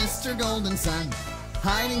 Mr. Golden Sun,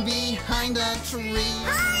 hiding behind a tree.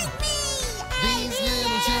 Hide me. These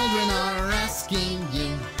little children are asking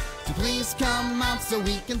you to please come out so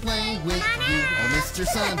we can play with you. Oh, Mr.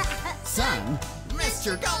 Sun, Sun,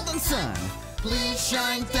 Mr. Golden Sun, please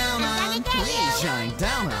shine down on, please shine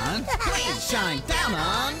down on, please shine down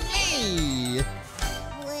on me.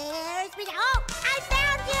 Where's BJ? Oh, I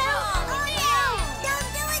found you. Oh, no. Don't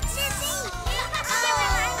do it, Sissy.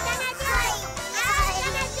 I'm gonna do it.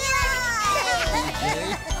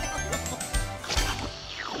 Okay.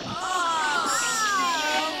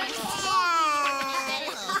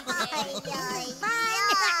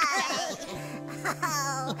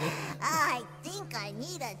 I think I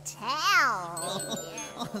need a towel.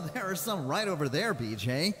 Oh, there are some right over there,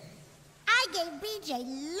 BJ. I gave BJ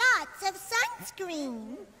lots of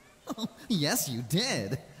sunscreen. Oh, yes, you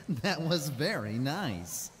did. That was very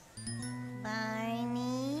nice.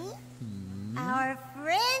 Barney, our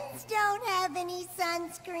friends don't have any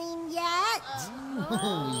sunscreen yet.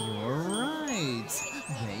 Oh, you're right.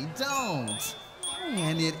 They don't.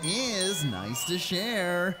 And it is nice to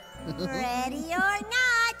share. Ready or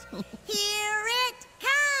not, here it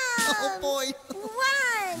comes. Oh, boy.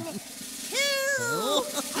 1, 2. Oh.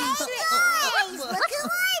 Hey, guys, look who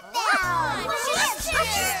I found. Ginger.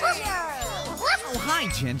 Oh, hi,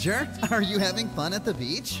 Ginger. Are you having fun at the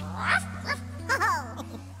beach? Oh,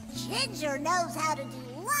 Ginger knows how to do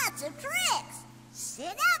lots of tricks. Sit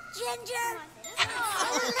up, Ginger.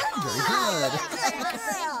 Very good. Good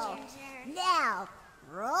girl. Now,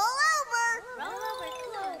 roll over.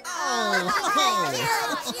 Oh.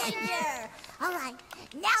 Good, Ginger. All right,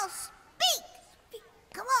 now speak.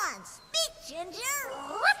 Come on, speak, Ginger.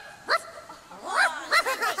 All right.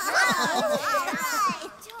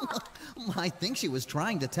 I think she was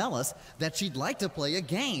trying to tell us that she'd like to play a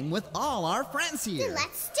game with all our friends here.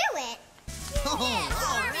 Let's do it. Oh,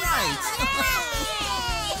 all right.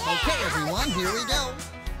 Okay, everyone, here we go.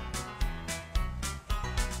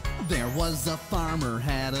 There was a farmer,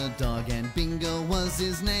 had a dog, and Bingo was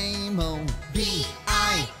his name. Oh,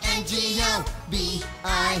 B-I-N-G-O,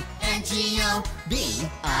 B-I-N-G-O,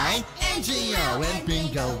 B-I-N-G-O, and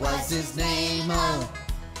Bingo was his name. Oh,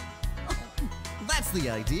 that's the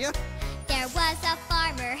idea. There was a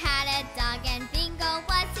farmer, had a dog, and Bingo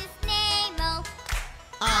was his name. Oh,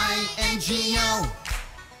 I-N-G-O,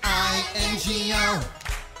 I-N-G-O,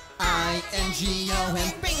 I-N-G-O,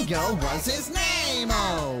 and Bingo was his name.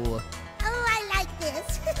 Oh, I like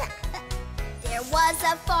this. There was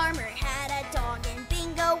a farmer, had a dog, and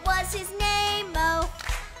Bingo was his name. Oh,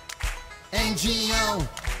 N-G-O,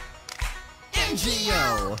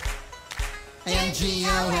 N-G-O.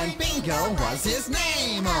 N-G-O and Bingo was his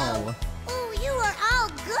name-o. Ooh, you are all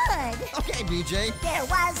good. Okay, BJ. There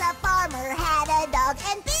was a farmer, had a dog,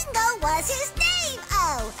 and Bingo was his name.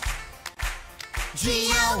 Oh.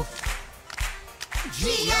 G-O,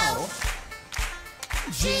 G-O.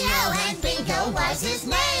 G-O and Bingo was his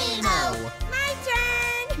name-o. My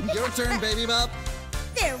turn. Your turn, baby bub.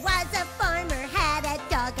 There was a farmer, had a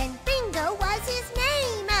dog, and Bingo was his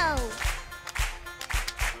name. Oh.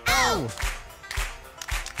 Oh.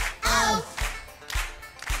 Oh.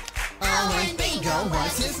 Oh, and Bingo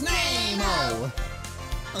was his name-o.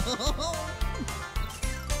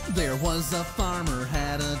 There was a farmer,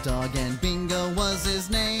 had a dog, and Bingo was his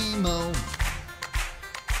name-o.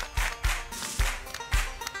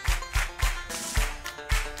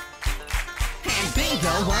 And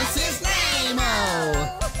Bingo was his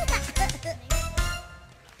name-o.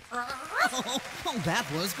 Oh, that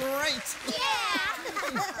was great.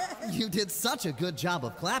 Yeah. You did such a good job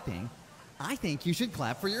of clapping. I think you should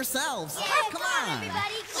clap for yourselves. Yeah, Come on.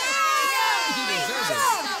 everybody. You deserve it.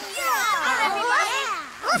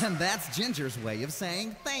 Yeah. And that's Ginger's way of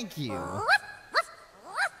saying thank you.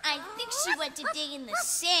 I think she went to dig in the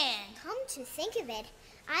sand. Come to think of it,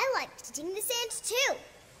 I like to dig in the sand too.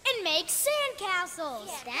 And make sandcastles.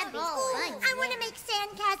 That'd be Ooh, fun. I want to make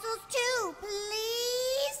sandcastles too,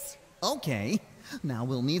 please. Okay, now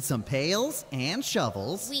we'll need some pails and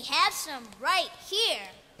shovels. We have some right here.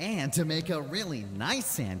 And to make a really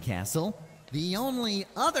nice sandcastle, the only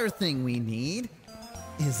other thing we need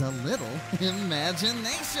is a little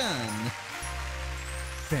imagination.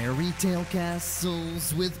 Fairy tale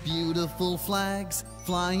castles with beautiful flags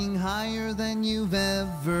flying higher than you've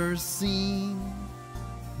ever seen.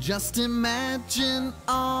 Just imagine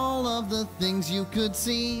all of the things you could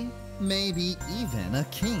see, maybe even a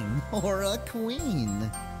king or a queen.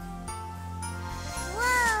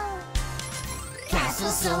 Whoa. Castle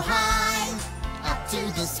so high, up to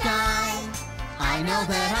the sky. I know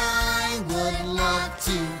that I would love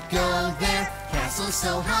to go there. Castle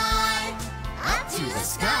so high, up to the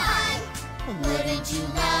sky. Wouldn't you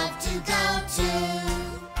love to go too?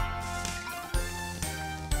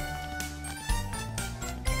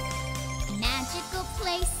 Magical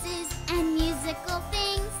places and musical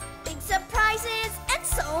things, big surprises and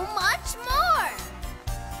so much more.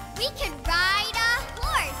 We could ride a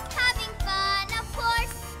horse, having fun, of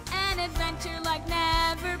course. An adventure like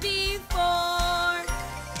never before.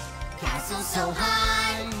 Castle so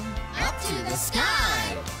high, up to the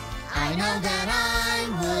sky. I know that I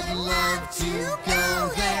would love to go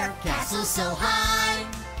there. Castle so high,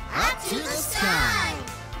 up to the sky.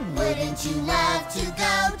 Wouldn't you love to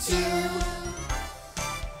go too?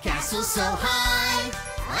 Castle so high,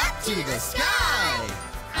 up to the sky.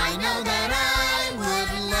 I know that I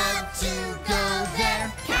would love to go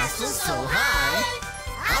there. Castle so high,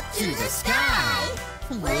 up to the sky.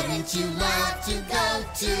 Wouldn't you love to go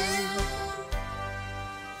too?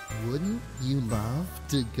 Wouldn't you love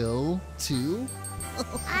to go too?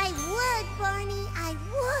 I would, Barney, I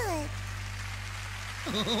would.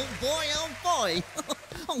 Oh boy, oh boy!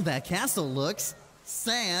 Oh, that castle looks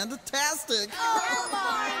sandtastic!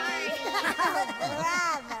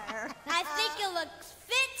 Brother. I think it looks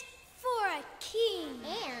fit for a king.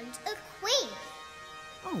 And a queen.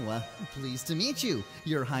 Oh, pleased to meet you,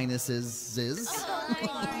 Your Highnesses. Check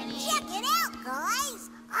it out, guys.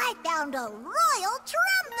 I found a royal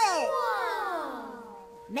trumpet. Whoa.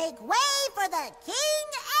 Make way for the king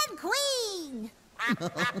and queen.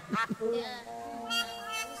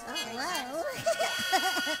 Hello.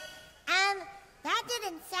 That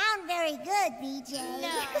didn't sound very good, BJ. No.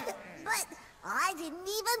 But I didn't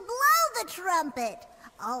even blow the trumpet.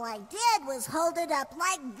 All I did was hold it up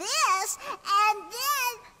like this, and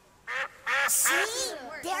then... See?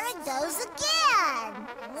 There it goes again.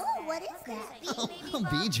 Ooh, what is that? Oh,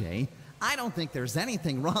 BJ, I don't think there's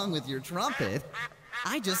anything wrong with your trumpet.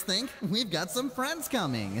 I just think we've got some friends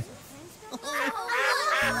coming.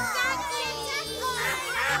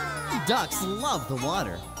 Ducks love the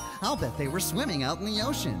water. I'll bet they were swimming out in the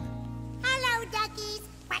ocean. Hello, duckies.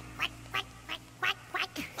 Quack, quack, quack, quack, quack,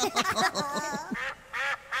 quack.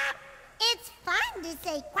 It's fun to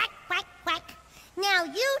say quack, quack, quack. Now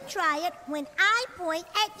you try it when I point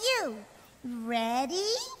at you.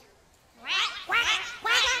 Ready? Quack, quack,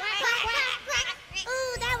 quack, quack, quack.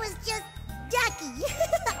 Ooh, that was just ducky.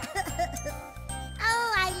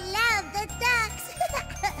 Oh, I love the ducks.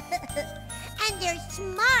 And they're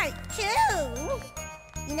smart, too.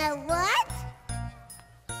 You know what?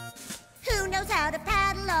 Who knows how to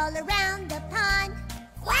paddle all around the pond?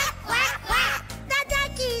 Quack, quack, quack! The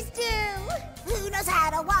duckies do!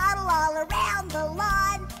 around the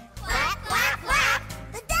lawn. Quack, quack, quack,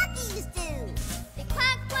 the duckies do. They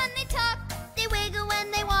quack when they talk, they wiggle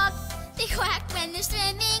when they walk, they quack when they're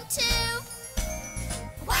swimming too.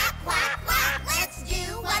 Quack, quack, quack, let's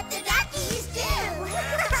do what the duckies do.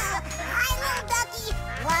 Hi, little ducky,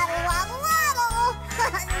 waddle, waddle, waddle.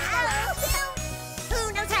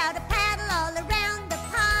 Who knows how to paddle all around the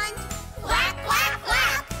pond? Quack, quack,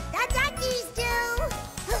 quack, the duckies do.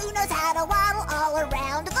 Who knows how to waddle all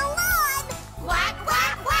around the lawn? Quack,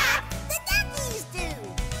 quack, quack, the duckies do.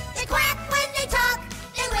 They quack when they talk,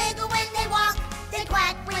 they wiggle when they walk, they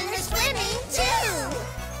quack when they're swimming too.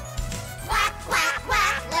 Quack, quack,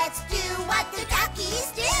 quack, let's do what the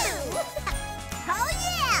duckies do. Oh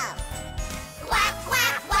yeah! Quack,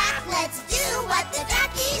 quack, quack, let's do what the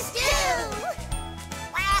duckies do.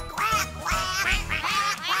 Quack, quack, quack, quack,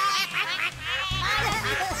 quack, quack.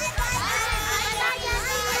 See you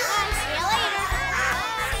later.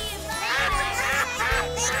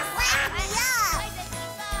 They quack me up.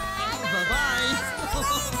 Bye-bye.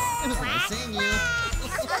 It was nice seeing you.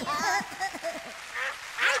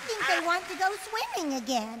 I think they want to go swimming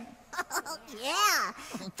again. Oh, yeah.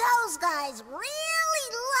 Those guys really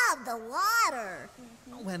love the water.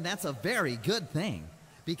 Oh, and that's a very good thing,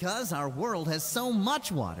 because our world has so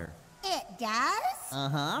much water. It does?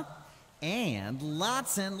 Uh-huh. And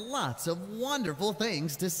lots of wonderful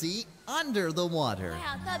things to see under the water.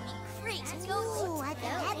 Wow, that'd be great. Ooh, I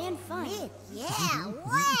think that's and fun. it. Yeah,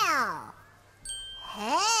 wow.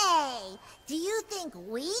 Hey, do you think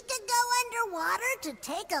we could go underwater to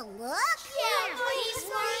take a look? Yeah, please,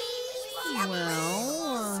 Barney.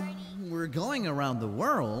 Well, we're going around the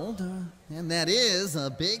world, and that is a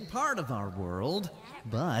big part of our world.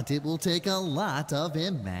 But it will take a lot of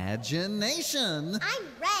imagination. I'm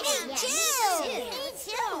ready. Me too. Me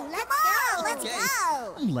too. Let's go. Let's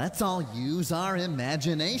go. Let's all use our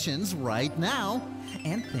imaginations right now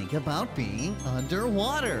and think about being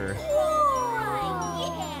underwater. Wow.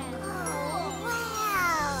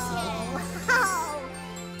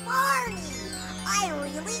 Barney, I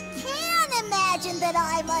really can imagine that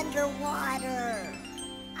I'm underwater.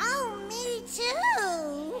 Oh, me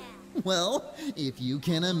too. Well, if you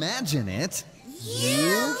can imagine it,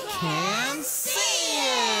 you can see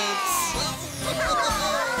it! Oh,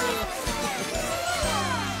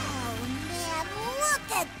 man,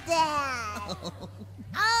 look at that.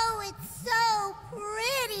 Oh, it's so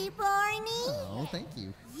pretty, Barney. Oh, thank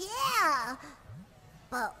you. Yeah,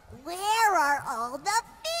 but where are all the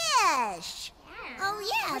fish? Oh,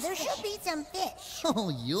 yeah, there should be some fish. Oh,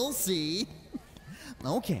 you'll see.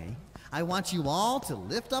 Okay, I want you all to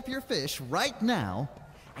lift up your fish right now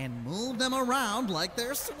and move them around like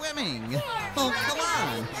they're swimming. Oh, come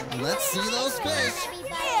on. Let's see those fish.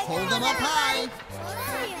 Hold them up high.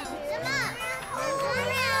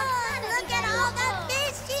 Look at all the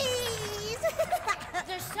fishies.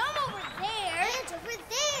 There's some over there. And over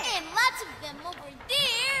there. And lots of them over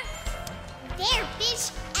there. There are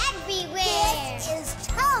fish everywhere. This is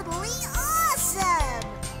totally awesome.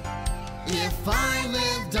 If I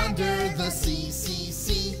lived under the sea,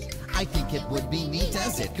 I think it would be neat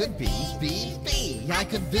as it could be. I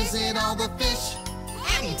could visit all the fish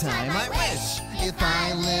anytime I wish. If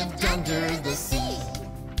I lived under the sea.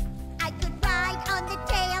 I could ride on the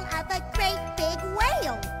tail of a great big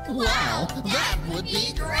whale. Wow, that would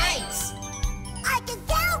be great! I could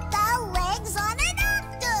count the legs on an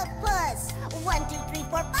octopus. 1, 2, 3,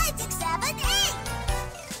 4, 5, 6, 7, 8.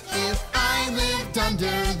 If I lived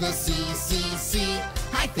under the sea,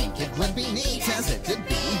 I think it would be neat as it could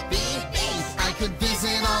be. I could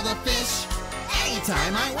visit all the fish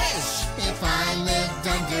anytime I wish. If I lived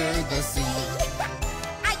under the sea.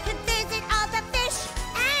 I could visit all the fish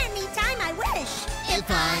anytime I wish. If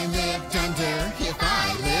I lived under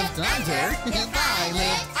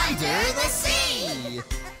the sea.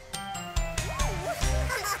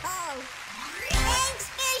 Thanks,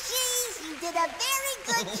 fishies. You did a very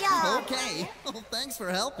good job. Okay, well, thanks for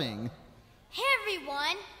helping. Hey,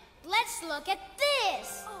 everyone. Let's look at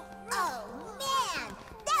this. Oh, man.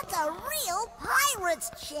 That's a real pirate's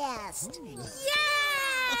chest. Yay!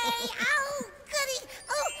 Oh, goody.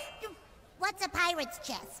 Oh, what's a pirate's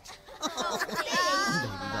chest?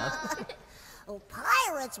 Oh,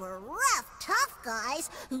 pirates were rough, tough guys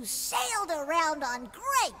who sailed around on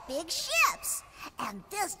great big ships. And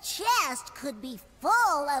this chest could be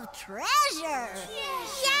full of treasure.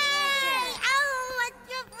 Yay! Oh,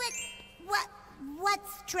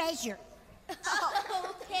 what's treasure?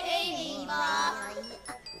 Okay, Bob.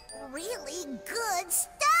 Really good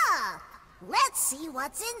stuff. Let's see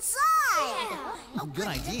what's inside. Oh, good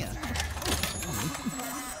idea.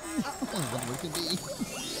 I wonder what it could be.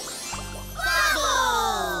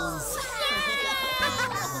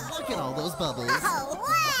 bubbles. Oh,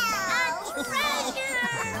 wow! A treasure!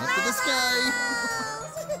 Up to the sky.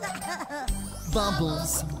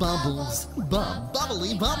 Bubbles, bubbles,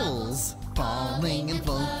 bubbly bubbles. Falling and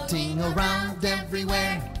floating around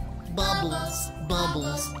everywhere. Bubbles,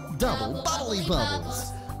 bubbles, double bubbly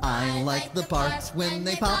bubbles. I like the parts when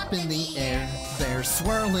they pop in the air. They're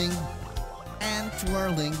swirling and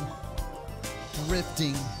twirling,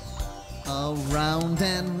 drifting around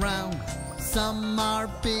and round. Some are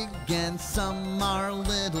big and some are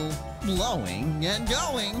little, blowing and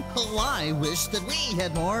going. Oh, I wish that we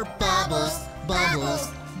had more bubbles, bubbles,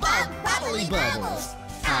 bubbly bubbles.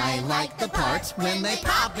 I like the parts when they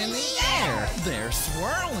pop in the air. They're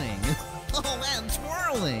swirling, oh, and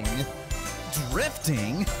twirling,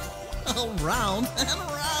 drifting around and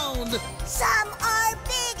round. Some are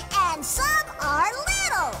big and some are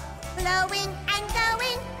little, blowing and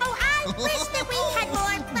going. Oh, I wish that we had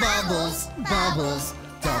more Bubbles, bubbles,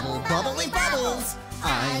 double bubbly bubbles.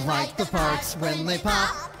 I like the parts when they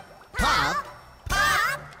pop, pop,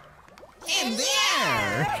 pop in the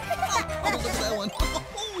air. Oh, look at that one.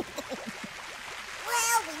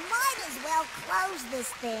 Well, we might as well close this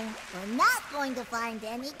thing. We're not going to find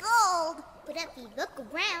any gold. But if we look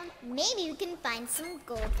around, maybe we can find some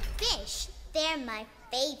goldfish. They're my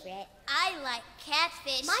favorite. I like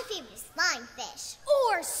catfish. My favorite is flying fish.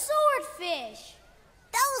 Or swordfish.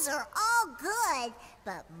 Those are all good,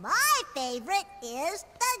 but my favorite is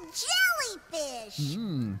the jellyfish.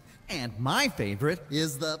 And my favorite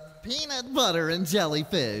is the peanut butter and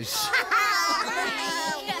jellyfish. What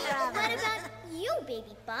about you,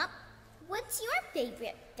 Baby Bop? What's your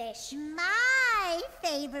favorite fish? My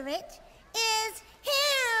favorite is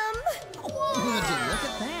him. Would you look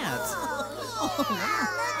at that?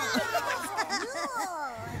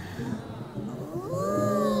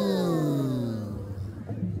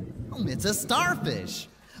 Oh, it's a starfish.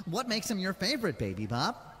 What makes him your favorite, Baby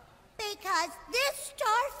Bop? Because this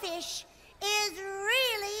starfish is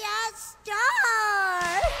really a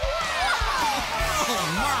star. Oh,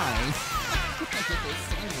 my.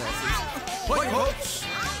 Wait, folks,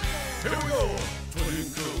 here we go.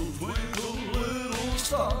 Twinkle, twinkle, little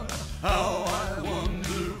star, how I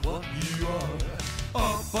wonder what you are.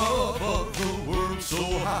 Up above the world so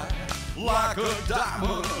high, like a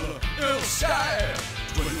diamond in the sky.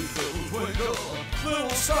 Twinkle, twinkle, little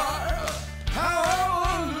star, how I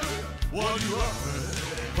wonder what you are.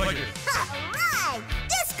 Thank you. All right,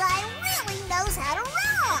 this guy really knows how to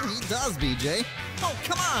rock. He does, BJ. Oh,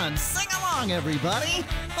 come on, sing along, everybody.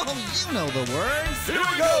 Oh, you know the words. Here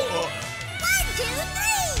we go. 1, 2,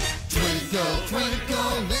 3. Twinkle,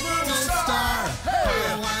 twinkle, little star,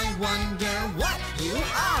 how I wonder what you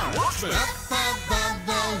are. What's that? Up above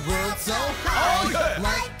the world so high, Oh, yeah.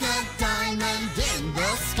 like a diamond in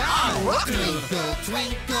the sky. rock it. Twinkle,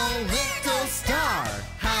 twinkle, little star,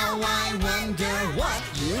 how I wonder what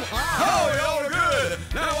you are. Oh, y'all are good.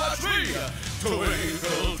 Now watch me.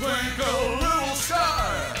 Twinkle, twinkle, little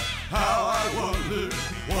star, how I wonder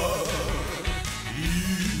what you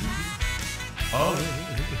are.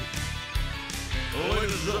 Oh,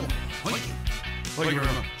 ladies and gentlemen, thank you. Thank you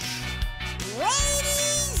very much.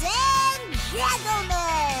 Ladies and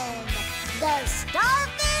gentlemen, the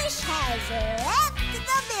starfish has left the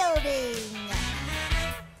building.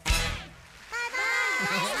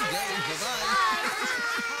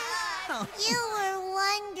 You were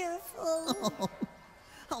wonderful.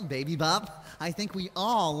 Oh, Baby Bop, I think we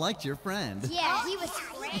all liked your friend. Yeah, he was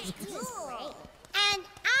great. Cool. And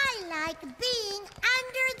I like being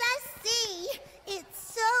under the sea.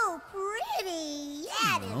 It's so pretty.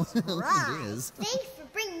 That is right. It is. Thanks for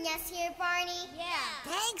bringing us here, Barney. Yeah.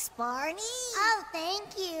 Thanks, Barney. Oh,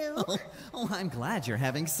 thank you. Oh, I'm glad you're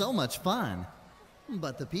having so much fun.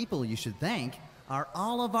 But the people you should thank are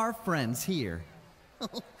all of our friends here.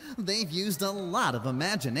 They've used a lot of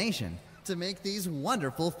imagination to make these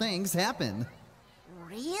wonderful things happen.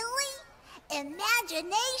 Really?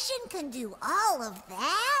 Imagination can do all of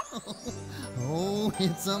that? Oh,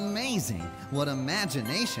 it's amazing what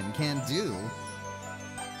imagination can do.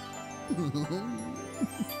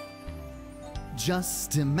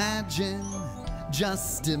 Just imagine,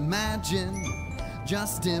 just imagine,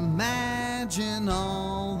 just imagine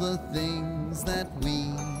all the things that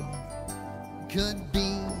we could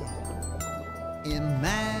be.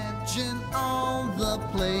 Imagine all the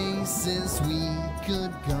places we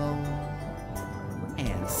could go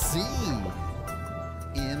and see.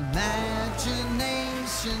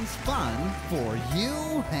 Imagination's fun for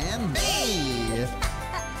you and me.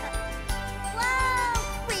 Whoa!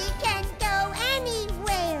 We can go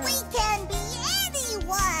anywhere. We can be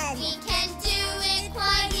anyone. We can do it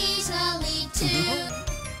quite easily too.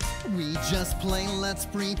 We We just play, let's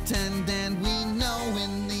pretend, and we know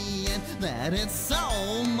in the end that it's so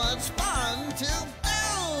much fun to do.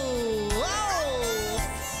 Oh!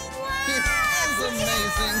 It is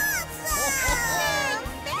amazing.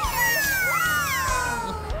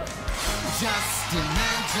 Just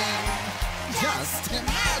imagine, just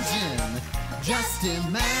imagine, just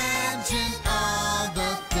imagine all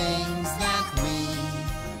the things that we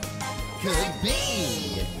could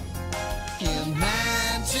be.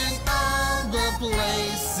 Imagine all the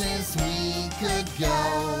places we could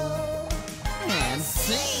go and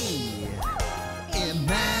see.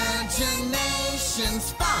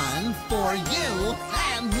 Imagination's fun for you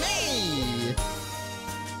and me.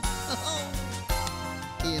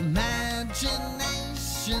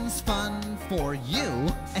 Imagination's fun for you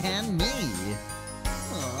and me.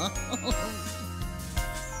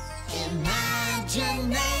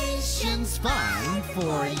 Imagination's fun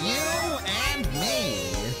for you and me.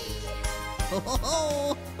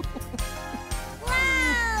 Oh,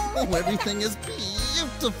 Wow! everything is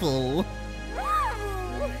beautiful.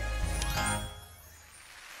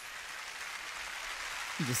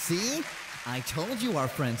 You see? I told you our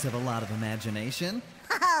friends have a lot of imagination.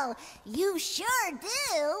 Oh, you sure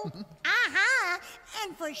do. Uh-huh.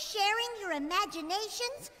 And for sharing your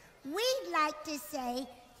imaginations, we'd like to say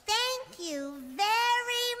thank you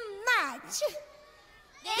very much.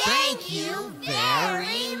 Thank you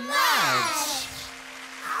very much.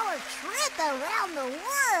 Our trip around the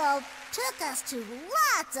world took us to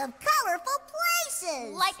lots of colorful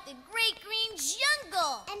places. Like the great green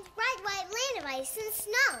jungle. And bright white land of ice and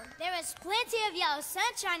snow. There was plenty of yellow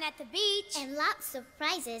sunshine at the beach. And lots of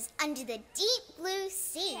prizes under the deep blue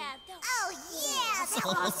sea. Yeah, that Oh, yeah, that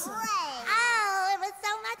was Awesome. great. Oh, it was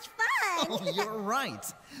so much fun. Oh, you're right.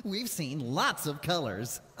 We've seen lots of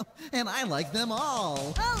colors, and I like them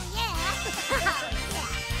all. Oh, yeah.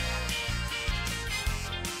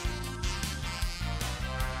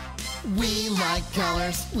 We like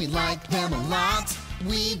colors, we like them a lot.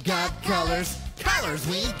 We've got colors, colors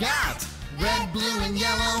we've got. Red, blue, and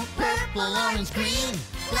yellow, purple, orange, green.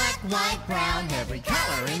 Black, white, brown, every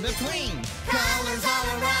color in between. Colors all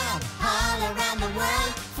around the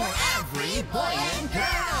world, for every boy and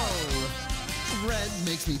girl. Red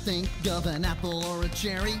makes me think of an apple or a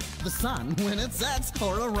cherry, the sun when it sets,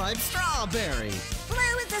 or a ripe strawberry.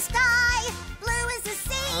 Blue is the sky, blue is the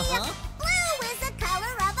sea. Uh-huh. Blue is the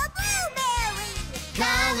color of a blueberry.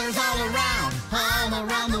 Colors all around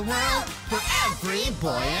the world, for every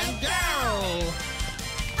boy and girl.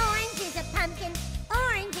 Orange is a pumpkin,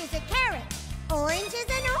 orange is a carrot, orange is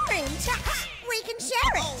an orange. We can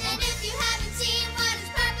share it. And if you haven't seen what is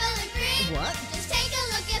purple and green, What? just take a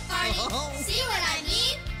look at Barney. Oh. See what I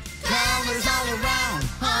mean? Colors all around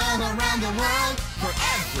the world, for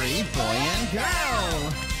every boy and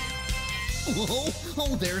girl.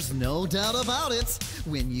 Oh, there's no doubt about it.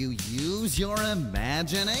 When you use your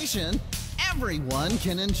imagination, everyone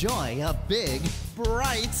can enjoy a big,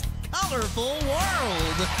 bright, colorful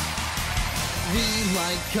world. We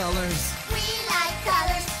like colors. We like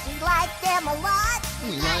colors, we like them a lot.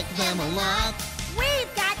 We like them a lot. We've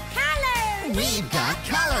got colors. We've got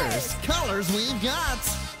colors. Colors we've got.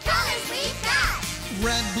 Colors we've got.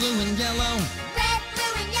 Red, blue, and yellow. Red,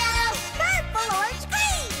 blue, and yellow. Purple, orange,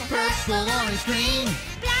 green. Purple, orange, green.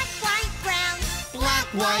 Black, white, brown. Black,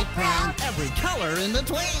 white, brown. Every color in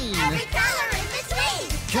between. Every color in between.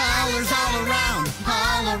 Colors all around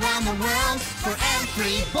the world, for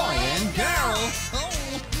every boy and girl. Oh,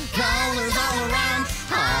 colors all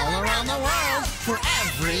around the world, for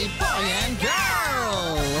every boy and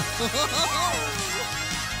girl.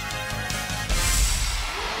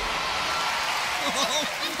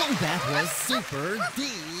 Oh, that was super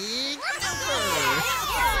duper.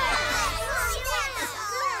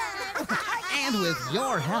 And with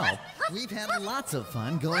your help, we've had lots of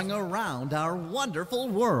fun going around our wonderful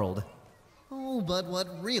world. Oh, but what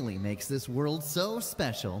really makes this world so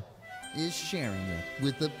special is sharing it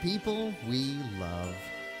with the people we love.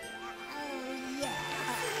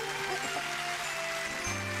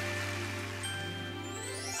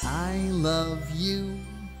 I love you,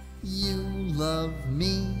 you love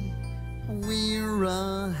me. We're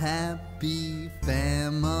a happy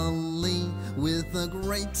family with a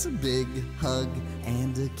great big hug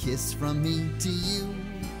and a kiss from me to you.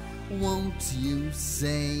 Won't you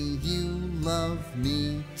say you love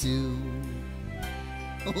me too?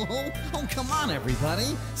 Oh, come on,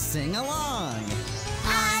 everybody, sing along.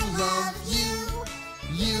 I love you,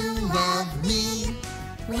 you love me.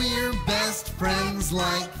 We're best friends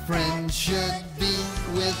like friends should be,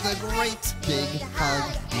 with a great big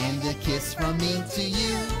hug and a kiss from me to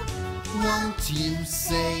you. Won't you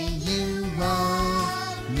say you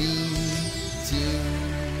love me too?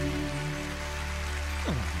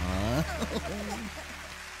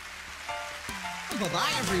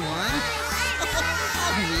 Bye-bye, everyone.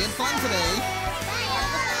 We had fun today.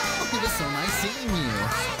 It was so nice seeing you.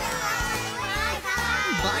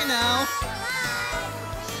 Bye now.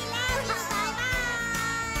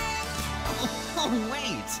 Oh,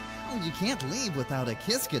 wait. Oh, you can't leave without a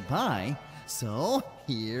kiss goodbye. So,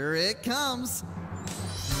 here it comes.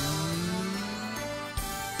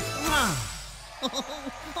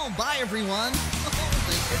 Oh, bye, everyone.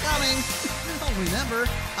 Thanks for coming. Oh, remember,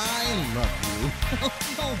 I love you.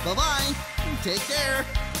 Oh, bye-bye. Take care.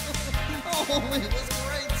 Oh, it was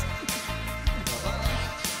great.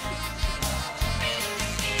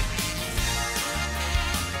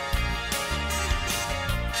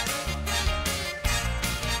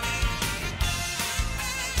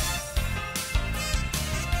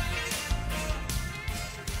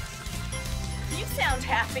 You sound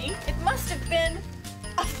happy. It must have been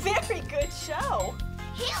a very good show.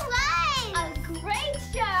 He was! A great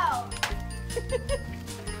show!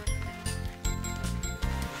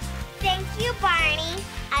 Thank you, Barney.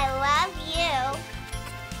 I